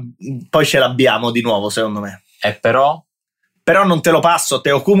 Poi ce l'abbiamo di nuovo, secondo me. E però non te lo passo,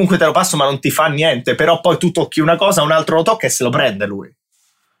 o comunque te lo passo ma non ti fa niente. Però poi tu tocchi una cosa, un altro lo tocca e se lo prende lui.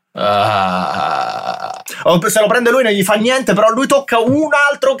 O se lo prende lui non gli fa niente, però lui tocca un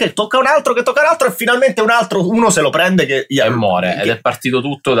altro che tocca un altro che tocca un altro e finalmente uno se lo prende e muore. Ed è partito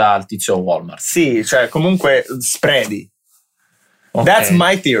tutto dal tizio Walmart. Sì, cioè comunque spreadi. Okay. That's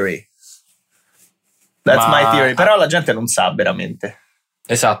my theory. Però la gente non sa veramente.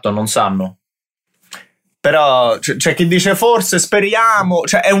 Esatto, non sanno. Però c'è chi dice forse, speriamo,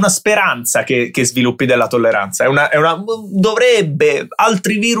 cioè è una speranza che sviluppi della tolleranza, è una dovrebbe,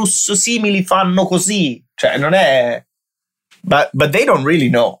 altri virus simili fanno così, cioè non è, but they don't really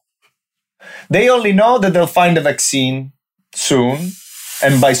know. They only know that they'll find a vaccine soon,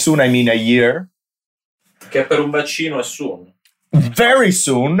 and by soon I mean a year. Che per un vaccino è soon. Very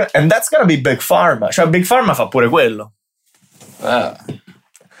soon, and that's gonna be Big Pharma. Cioè Big Pharma fa pure quello.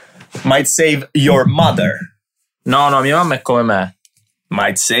 Might save your mother. No, mia mamma è come me.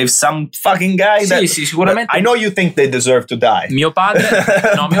 Might save some fucking guy. Sì, sicuramente. I know you think they deserve to die. Mio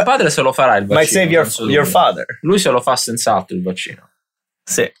padre se lo farà il vaccino. Might save your father. Lui se lo fa senz'altro il vaccino.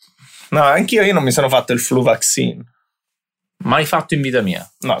 Sì. No, anch'io non mi sono fatto il flu vaccine. Mai fatto in vita mia.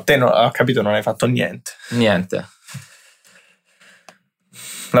 No, te ho capito, non hai fatto niente. Niente.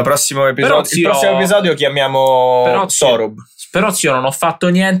 Il prossimo episodio chiamiamo Sorob. Però zio, non ho fatto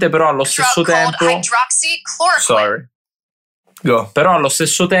niente, però allo stesso tempo. Sorry. Go. Però allo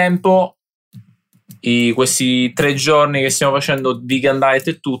stesso tempo, questi 3 giorni che stiamo facendo vegan diet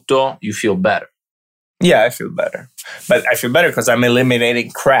e tutto, you feel better. Yeah, I feel better. But I feel better because I'm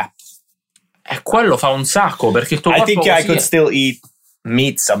eliminating crap. E quello fa un sacco, perché il tuo corpo I think I could still eat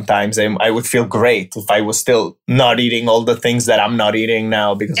meat sometimes. I would feel great if I was still not eating all the things that I'm not eating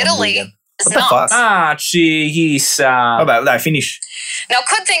now because Italy I'm vegan. is not. Chissà. Vabbè, dai, finisci. Now,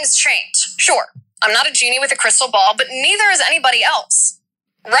 could things change? Sure. I'm not a genie with a crystal ball, but neither is anybody else.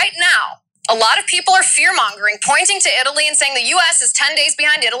 Right now, a lot of people are fear-mongering, pointing to Italy and saying the U.S. is 10 days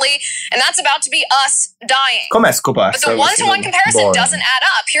behind Italy, and that's about to be us dying. Com'è scoperto? But the one-to-one comparison doesn't add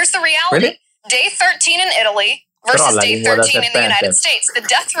up. Here's the reality. Really? Day 13 in Italy versus day 13 in the United States. The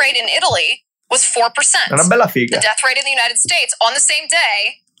death rate in Italy was 4%. È una bella figa. The death rate in the United States on the same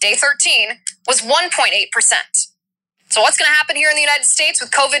day, day 13, was 1.8%. So what's going to happen here in the United States with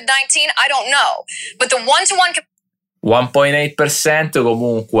COVID-19? I don't know. But the one-to-one 1.8%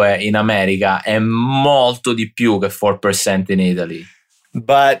 comunque in America è molto di più che 4% in Italy.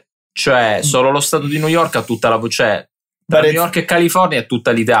 But cioè solo lo stato di New York ha tutta la voce. New York e California è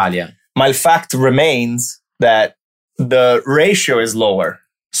tutta l'Italia. Ma il fact remains that the ratio is lower.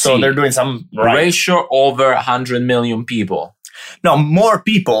 So they're doing some ratio over 100 million people. No, more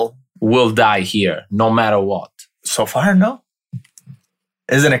people will die here no matter what. So far, no?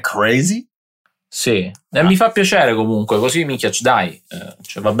 Isn't it crazy? Sì, e mi fa piacere comunque, così minchia, dai,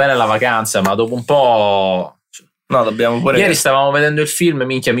 cioè, va bene la vacanza, ma dopo un po'... No, dobbiamo pure... Ieri stavamo vedendo il film,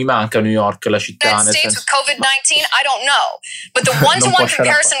 minchia, mi manca New York, la città. Nel senso... with COVID-19, I don't know. But the one-to-one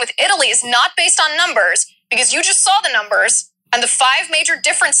comparison with Italy is not based on numbers, because you just saw the numbers and the 5 major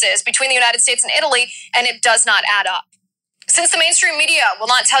differences between the United States and Italy, and it does not add up. Since the mainstream media will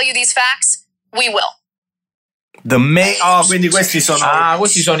not tell you these facts, we will. Quindi questi sono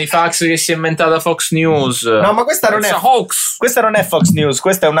questi sono i fax che si è inventata Fox News. No, ma questa non è hoax. Questa non è Fox News,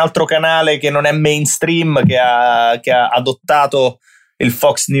 questo è un altro canale che non è mainstream, che ha adottato il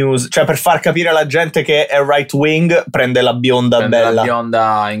Fox News, cioè per far capire alla gente che è right wing prende la bionda bella, la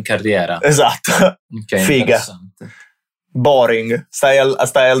bionda in carriera. Esatto. Okay, figa, boring, stai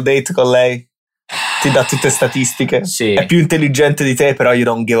al date con lei, ti dà tutte statistiche, sì. È più intelligente di te, però you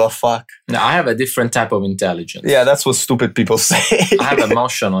don't give a fuck. No, I have a different type of intelligence. Yeah, that's what stupid people say. I have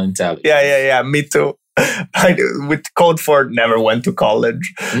emotional intelligence. Yeah, me too. With code for never went to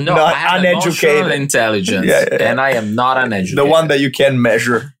college. No, not I have emotional intelligence, and I am not uneducated. The one that you can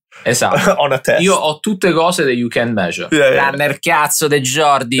measure. Esatto. On a test. Io ho tutte cose that you can measure. Tranne il cazzo dei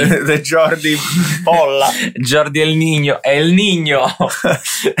Jordi. De Jordi Polla. Jordi è il Nigno. È il Nigno.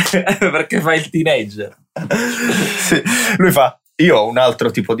 Perché fa il teenager. Sì. Lui fa: io ho un altro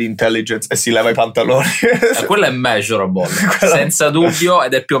tipo di intelligence, e si leva i pantaloni. Quello è measurable, senza dubbio,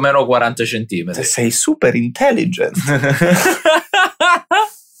 ed è più o meno 40 centimetri. Sei super intelligent.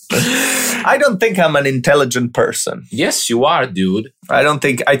 I don't think I'm an intelligent person. Yes, you are, dude. I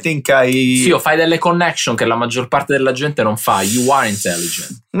think I... Sì, fai delle connection che la maggior parte della gente non fa. You are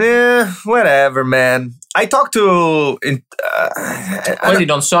intelligent. Whatever, man. I talk to... Quelli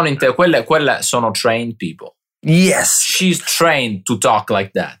non sono quelle sono trained people. Yes. She's trained to talk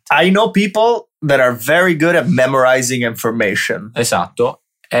like that. I know people that are very good at memorizing information. Esatto.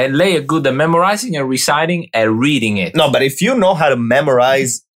 E lei è good at memorizing and reciting and reading it. No, but if you know how to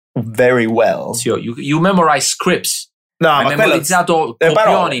memorize very well. Sì, you memorize scripts. No, hai ma memorizzato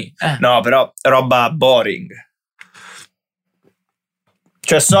copioni. No, però roba boring.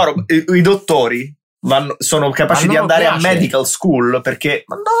 Cioè, i dottori sono capaci di andare a medical school perché,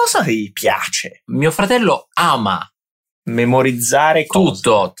 ma non lo so, gli piace. Mio fratello ama Memorizzare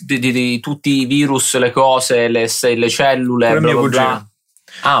tutto, di tutti i virus, le cose, le cellule, bla bla bla.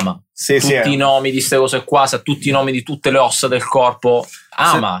 Ama tutti i nomi di queste cose qua, sa tutti i nomi di tutte le ossa del corpo,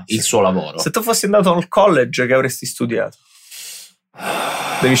 ama il suo lavoro. Se tu fossi andato al college, che avresti studiato?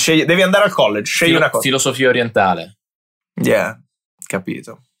 Devi andare al college, scegli una cosa. Filosofia orientale.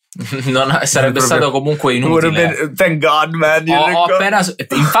 Capito. Sarebbe stato comunque inutile. Thank God, man.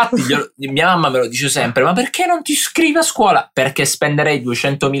 Infatti mia mamma me lo dice sempre: ma perché non ti iscrivi a scuola? Perché spenderei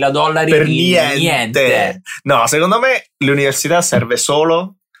 $200,000 per niente. No, secondo me l'università serve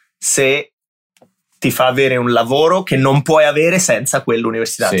solo se ti fa avere un lavoro che non puoi avere senza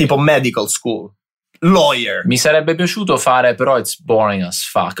quell'università, tipo medical school, lawyer. Mi sarebbe piaciuto fare, però it's boring as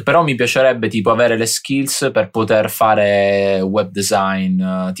fuck. Però mi piacerebbe tipo avere le skills per poter fare web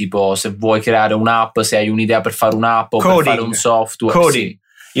design, tipo se vuoi creare un'app, se hai un'idea per fare un'app o per fare un software. Coding.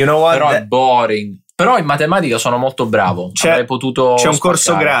 You know what? Però è boring. Però in matematica sono molto bravo. Avrei potuto c'è un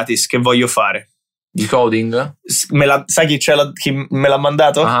corso gratis che voglio fare di coding. Sai chi me l'ha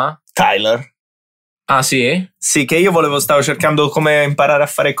mandato? Tyler. Ah sì? Sì, che io stavo cercando come imparare a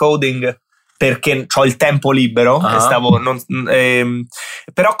fare coding perché ho il tempo libero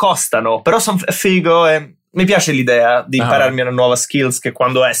però costano, però sono figo e mi piace l'idea di impararmi una nuova skills che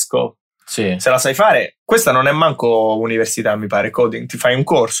quando esco se la sai fare. Questa non è manco università, mi pare, coding, ti fai un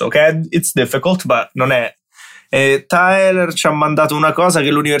corso che it's difficult but non è. Tyler ci ha mandato una cosa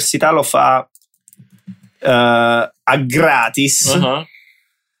che l'università lo fa a gratis.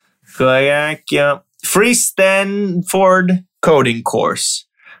 Free Stanford Coding Course.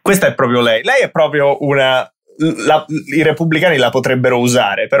 Questa è proprio lei. Lei è proprio i repubblicani la potrebbero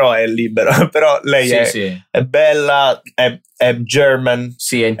usare, però è libero. Però lei è bella, è German.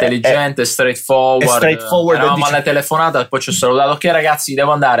 Sì, è intelligente, straightforward. Eravamo alla telefonata e poi ci ho salutato. Ok ragazzi,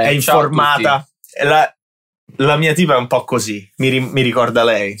 devo andare. È informata. La mia tipa è un po' così. Mi ricorda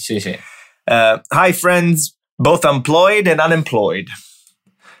lei. Sì. Hi friends, both employed and unemployed.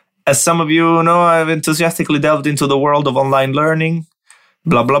 As some of you know, I've enthusiastically delved into the world of online learning.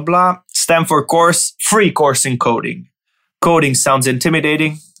 Blah blah blah. Stanford course, free course in coding. Coding sounds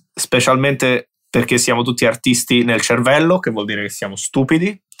intimidating, specialmente perché siamo tutti artisti nel cervello, che vuol dire che siamo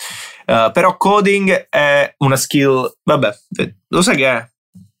stupidi. Però coding è una skill. Vabbè, lo sai che è?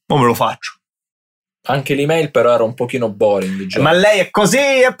 Non me lo faccio. Anche l'email però era un pochino boring. Ma lei è così,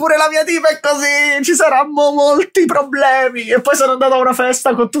 eppure la mia tipa è così. Ci saranno molti problemi. E poi sono andato a una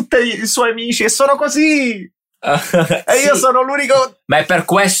festa con tutti i suoi amici e sono così. E io sono l'unico. Ma è per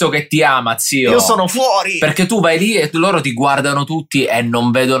questo che ti ama, zio. Io sono fuori. Perché tu vai lì e loro ti guardano tutti e non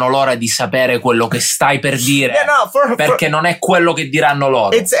vedono l'ora di sapere quello che stai per dire. Perché non è quello che diranno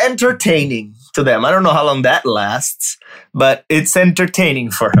loro. It's entertaining to them. I don't know how long that lasts, but it's entertaining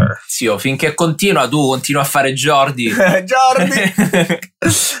for her. Zio, finché continua a fare Jordi. Jordi.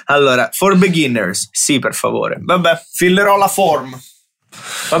 Allora, for beginners, sì, per favore. Vabbè, fillerò la form.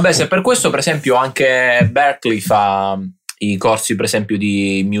 Vabbè, se per questo per esempio anche Berkeley fa i corsi per esempio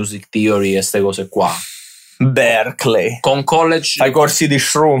di music theory e ste cose qua. Berkeley con college, fai corsi di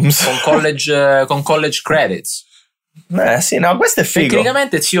shrooms con college credits. Sì, no, questo è figo.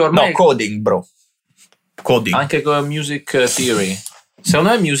 Tecnicamente sì, ormai no, coding, bro. Coding anche con music theory.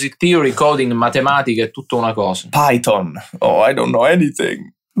 Secondo me music theory, coding, matematica è tutta una cosa. Python, I don't know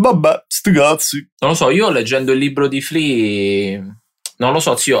anything. Vabbè, sti cazzi. Non lo so, io leggendo il libro di Flea, non lo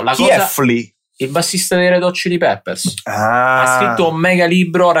so, zio. Chi è Flea? Il bassista dei Red Hot Chili Peppers. Ha scritto un mega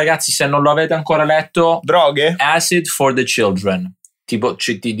libro, ragazzi, se non lo avete ancora letto. Droghe? Acid for the Children. Tipo,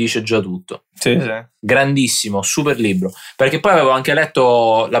 ti dice già tutto. Sì. Grandissimo, super libro. Perché poi avevo anche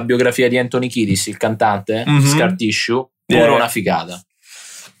letto la biografia di Anthony Kiedis, il cantante, Scar Tissue. Pure una figata.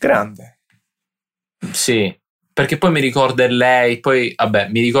 Grande. Sì. Perché poi mi ricorda lei, poi vabbè,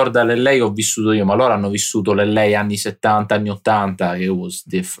 mi ricorda lei che ho vissuto io, ma loro hanno vissuto lei anni 70, anni 80, che was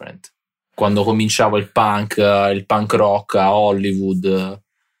different. Quando cominciavo il punk rock a Hollywood,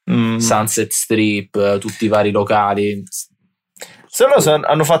 Sunset Strip, tutti i vari locali.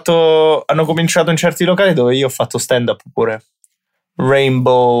 Hanno cominciato in certi locali dove io ho fatto stand up pure.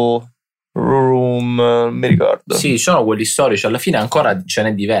 Rainbow Room, mi ricordo. Sì, sono quelli storici, alla fine ancora ce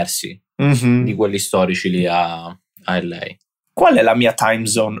n'è diversi. Di quelli storici lì a LA. Qual è la mia time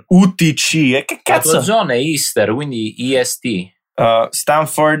zone? UTC? E che cazzo? La tua zona è Easter, quindi EST.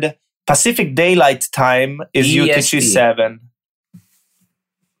 Stanford Pacific Daylight Time is UTC 7.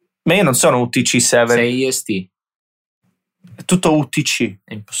 Ma io non sono UTC 7. Sei EST. È tutto UTC.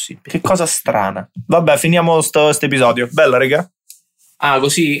 È impossibile. Che cosa strana. Vabbè, finiamo sto episodio. Bella, raga. Ah,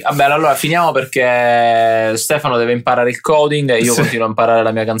 così? Vabbè, allora finiamo perché Stefano deve imparare il coding e io continuo a imparare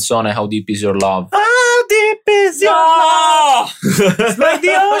la mia canzone How Deep Is Your Love. How deep is your love? It's like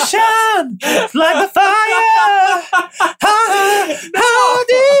the ocean, it's like the fire. How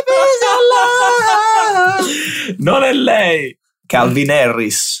deep is your love? Non è lei. Calvin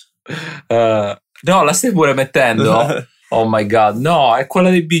Harris. No, la stai pure mettendo? Oh my god, no, è quella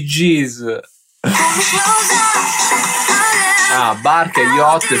dei Bee Gees. Barche,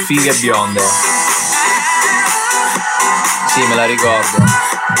 yacht, fighe bionde. Sì, me la ricordo.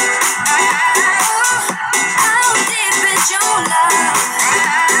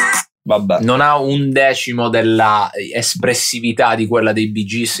 Vabbè. Non ha un decimo della espressività di quella dei Bee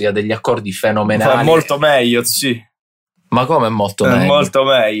Gees, che ha degli accordi fenomenali. È molto meglio, sì. Ma come è molto meglio? È molto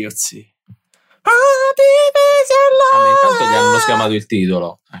meglio, sì. Intanto gli hanno schiamato il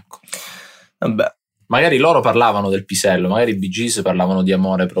titolo. Ecco. Vabbè. Magari loro parlavano del pisello, magari i Bee Gees parlavano di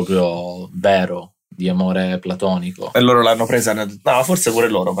amore proprio vero, di amore platonico. E loro l'hanno presa no, forse pure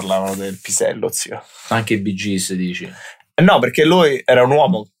loro parlavano del pisello, zio. Anche i Bee Gees, dici? No, perché lui era un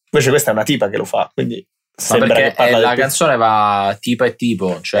uomo, invece questa è una tipa che lo fa, quindi sembra che parla la canzone va tipa e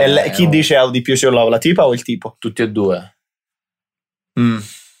tipo, cioè chi dice How Deep Is Your Love, la tipa o il tipo? Tutti e due.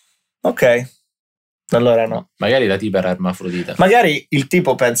 Ok. Allora no. Magari la tipa era ermafrodita. Magari il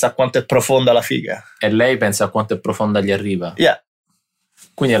tipo pensa a quanto è profonda la figa. E lei pensa a quanto è profonda gli arriva. Yeah.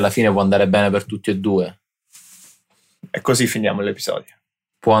 Quindi alla fine può andare bene per tutti e due. E così finiamo l'episodio.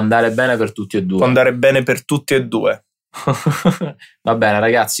 Può andare bene per tutti e due. Può andare bene per tutti e due. Va bene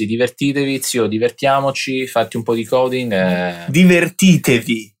ragazzi, divertitevi, zio, divertiamoci, fate un po' di coding e...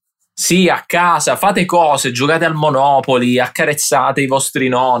 Divertitevi. Sì, a casa, fate cose, giocate al Monopoly, accarezzate i vostri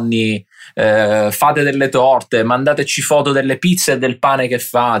nonni, fate delle torte, mandateci foto delle pizze e del pane che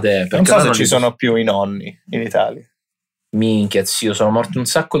fate. Non so se ci sono più i nonni in Italia. Minchia, zio, sono morti un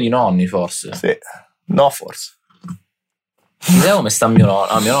sacco di nonni forse. Sì, no forse. Vediamo come sta mio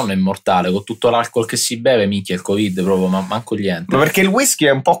nonno. Mio nonno è immortale, con tutto l'alcol che si beve, minchia, il Covid proprio, ma manco niente. Ma perché il whisky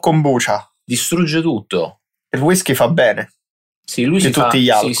è un po' kombucha. Distrugge tutto. Il whisky fa bene. Sì, lui tutti gli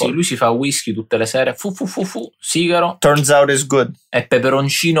alcol. Sì, lui si fa whisky tutte le sere. Sigaro. Turns out is good. E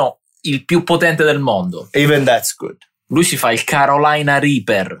peperoncino il più potente del mondo. Even that's good. Lui si fa il Carolina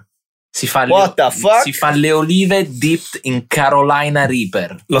Reaper. Si fa le olive dipped in Carolina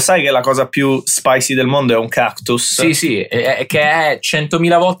Reaper. Lo sai che la cosa più spicy del mondo è un cactus? Sì, che è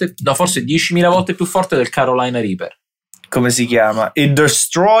 100.000 volte, no, forse 10.000 volte più forte del Carolina Reaper. Come si chiama? It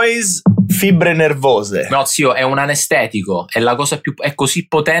destroys fibre nervose. No, zio, è un anestetico. È la cosa più. È così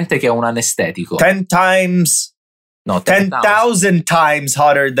potente che è un anestetico. 10,000 times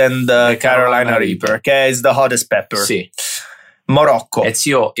hotter than the Carolina Reaper, che è the hottest pepper. Sì. Morocco. E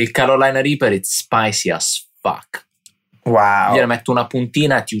zio, il Carolina Reaper it's spicy as fuck. Wow. Gliene metto una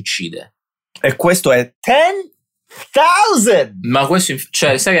puntina e ti uccide. E questo è 10,000. Ma questo,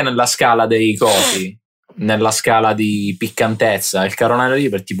 cioè, sai che nella scala dei cosi, nella scala di piccantezza, il Carolina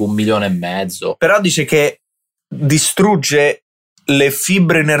Reaper è tipo 1,5 milioni. Però dice che distrugge le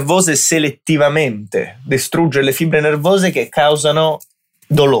fibre nervose selettivamente. Distrugge le fibre nervose che causano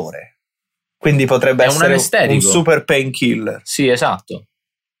dolore. Quindi potrebbe essere un super painkiller. Sì, esatto.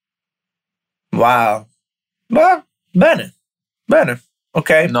 Wow. Bene. Ok.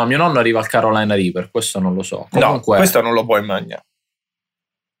 No, mio nonno arriva al Carolina Reaper, questo non lo so. Comunque, no, questo non lo puoi mangiare.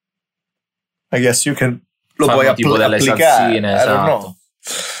 I guess you can. Lo puoi tipo delle salsine, esatto.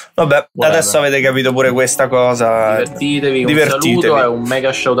 Vabbè, adesso avete capito pure questa cosa. Divertitevi. Un saluto e un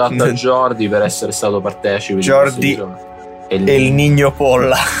mega shout out a Jordi per essere stato partecipe. Jordi e il Nigno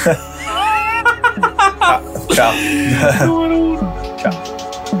Polla. Ciao.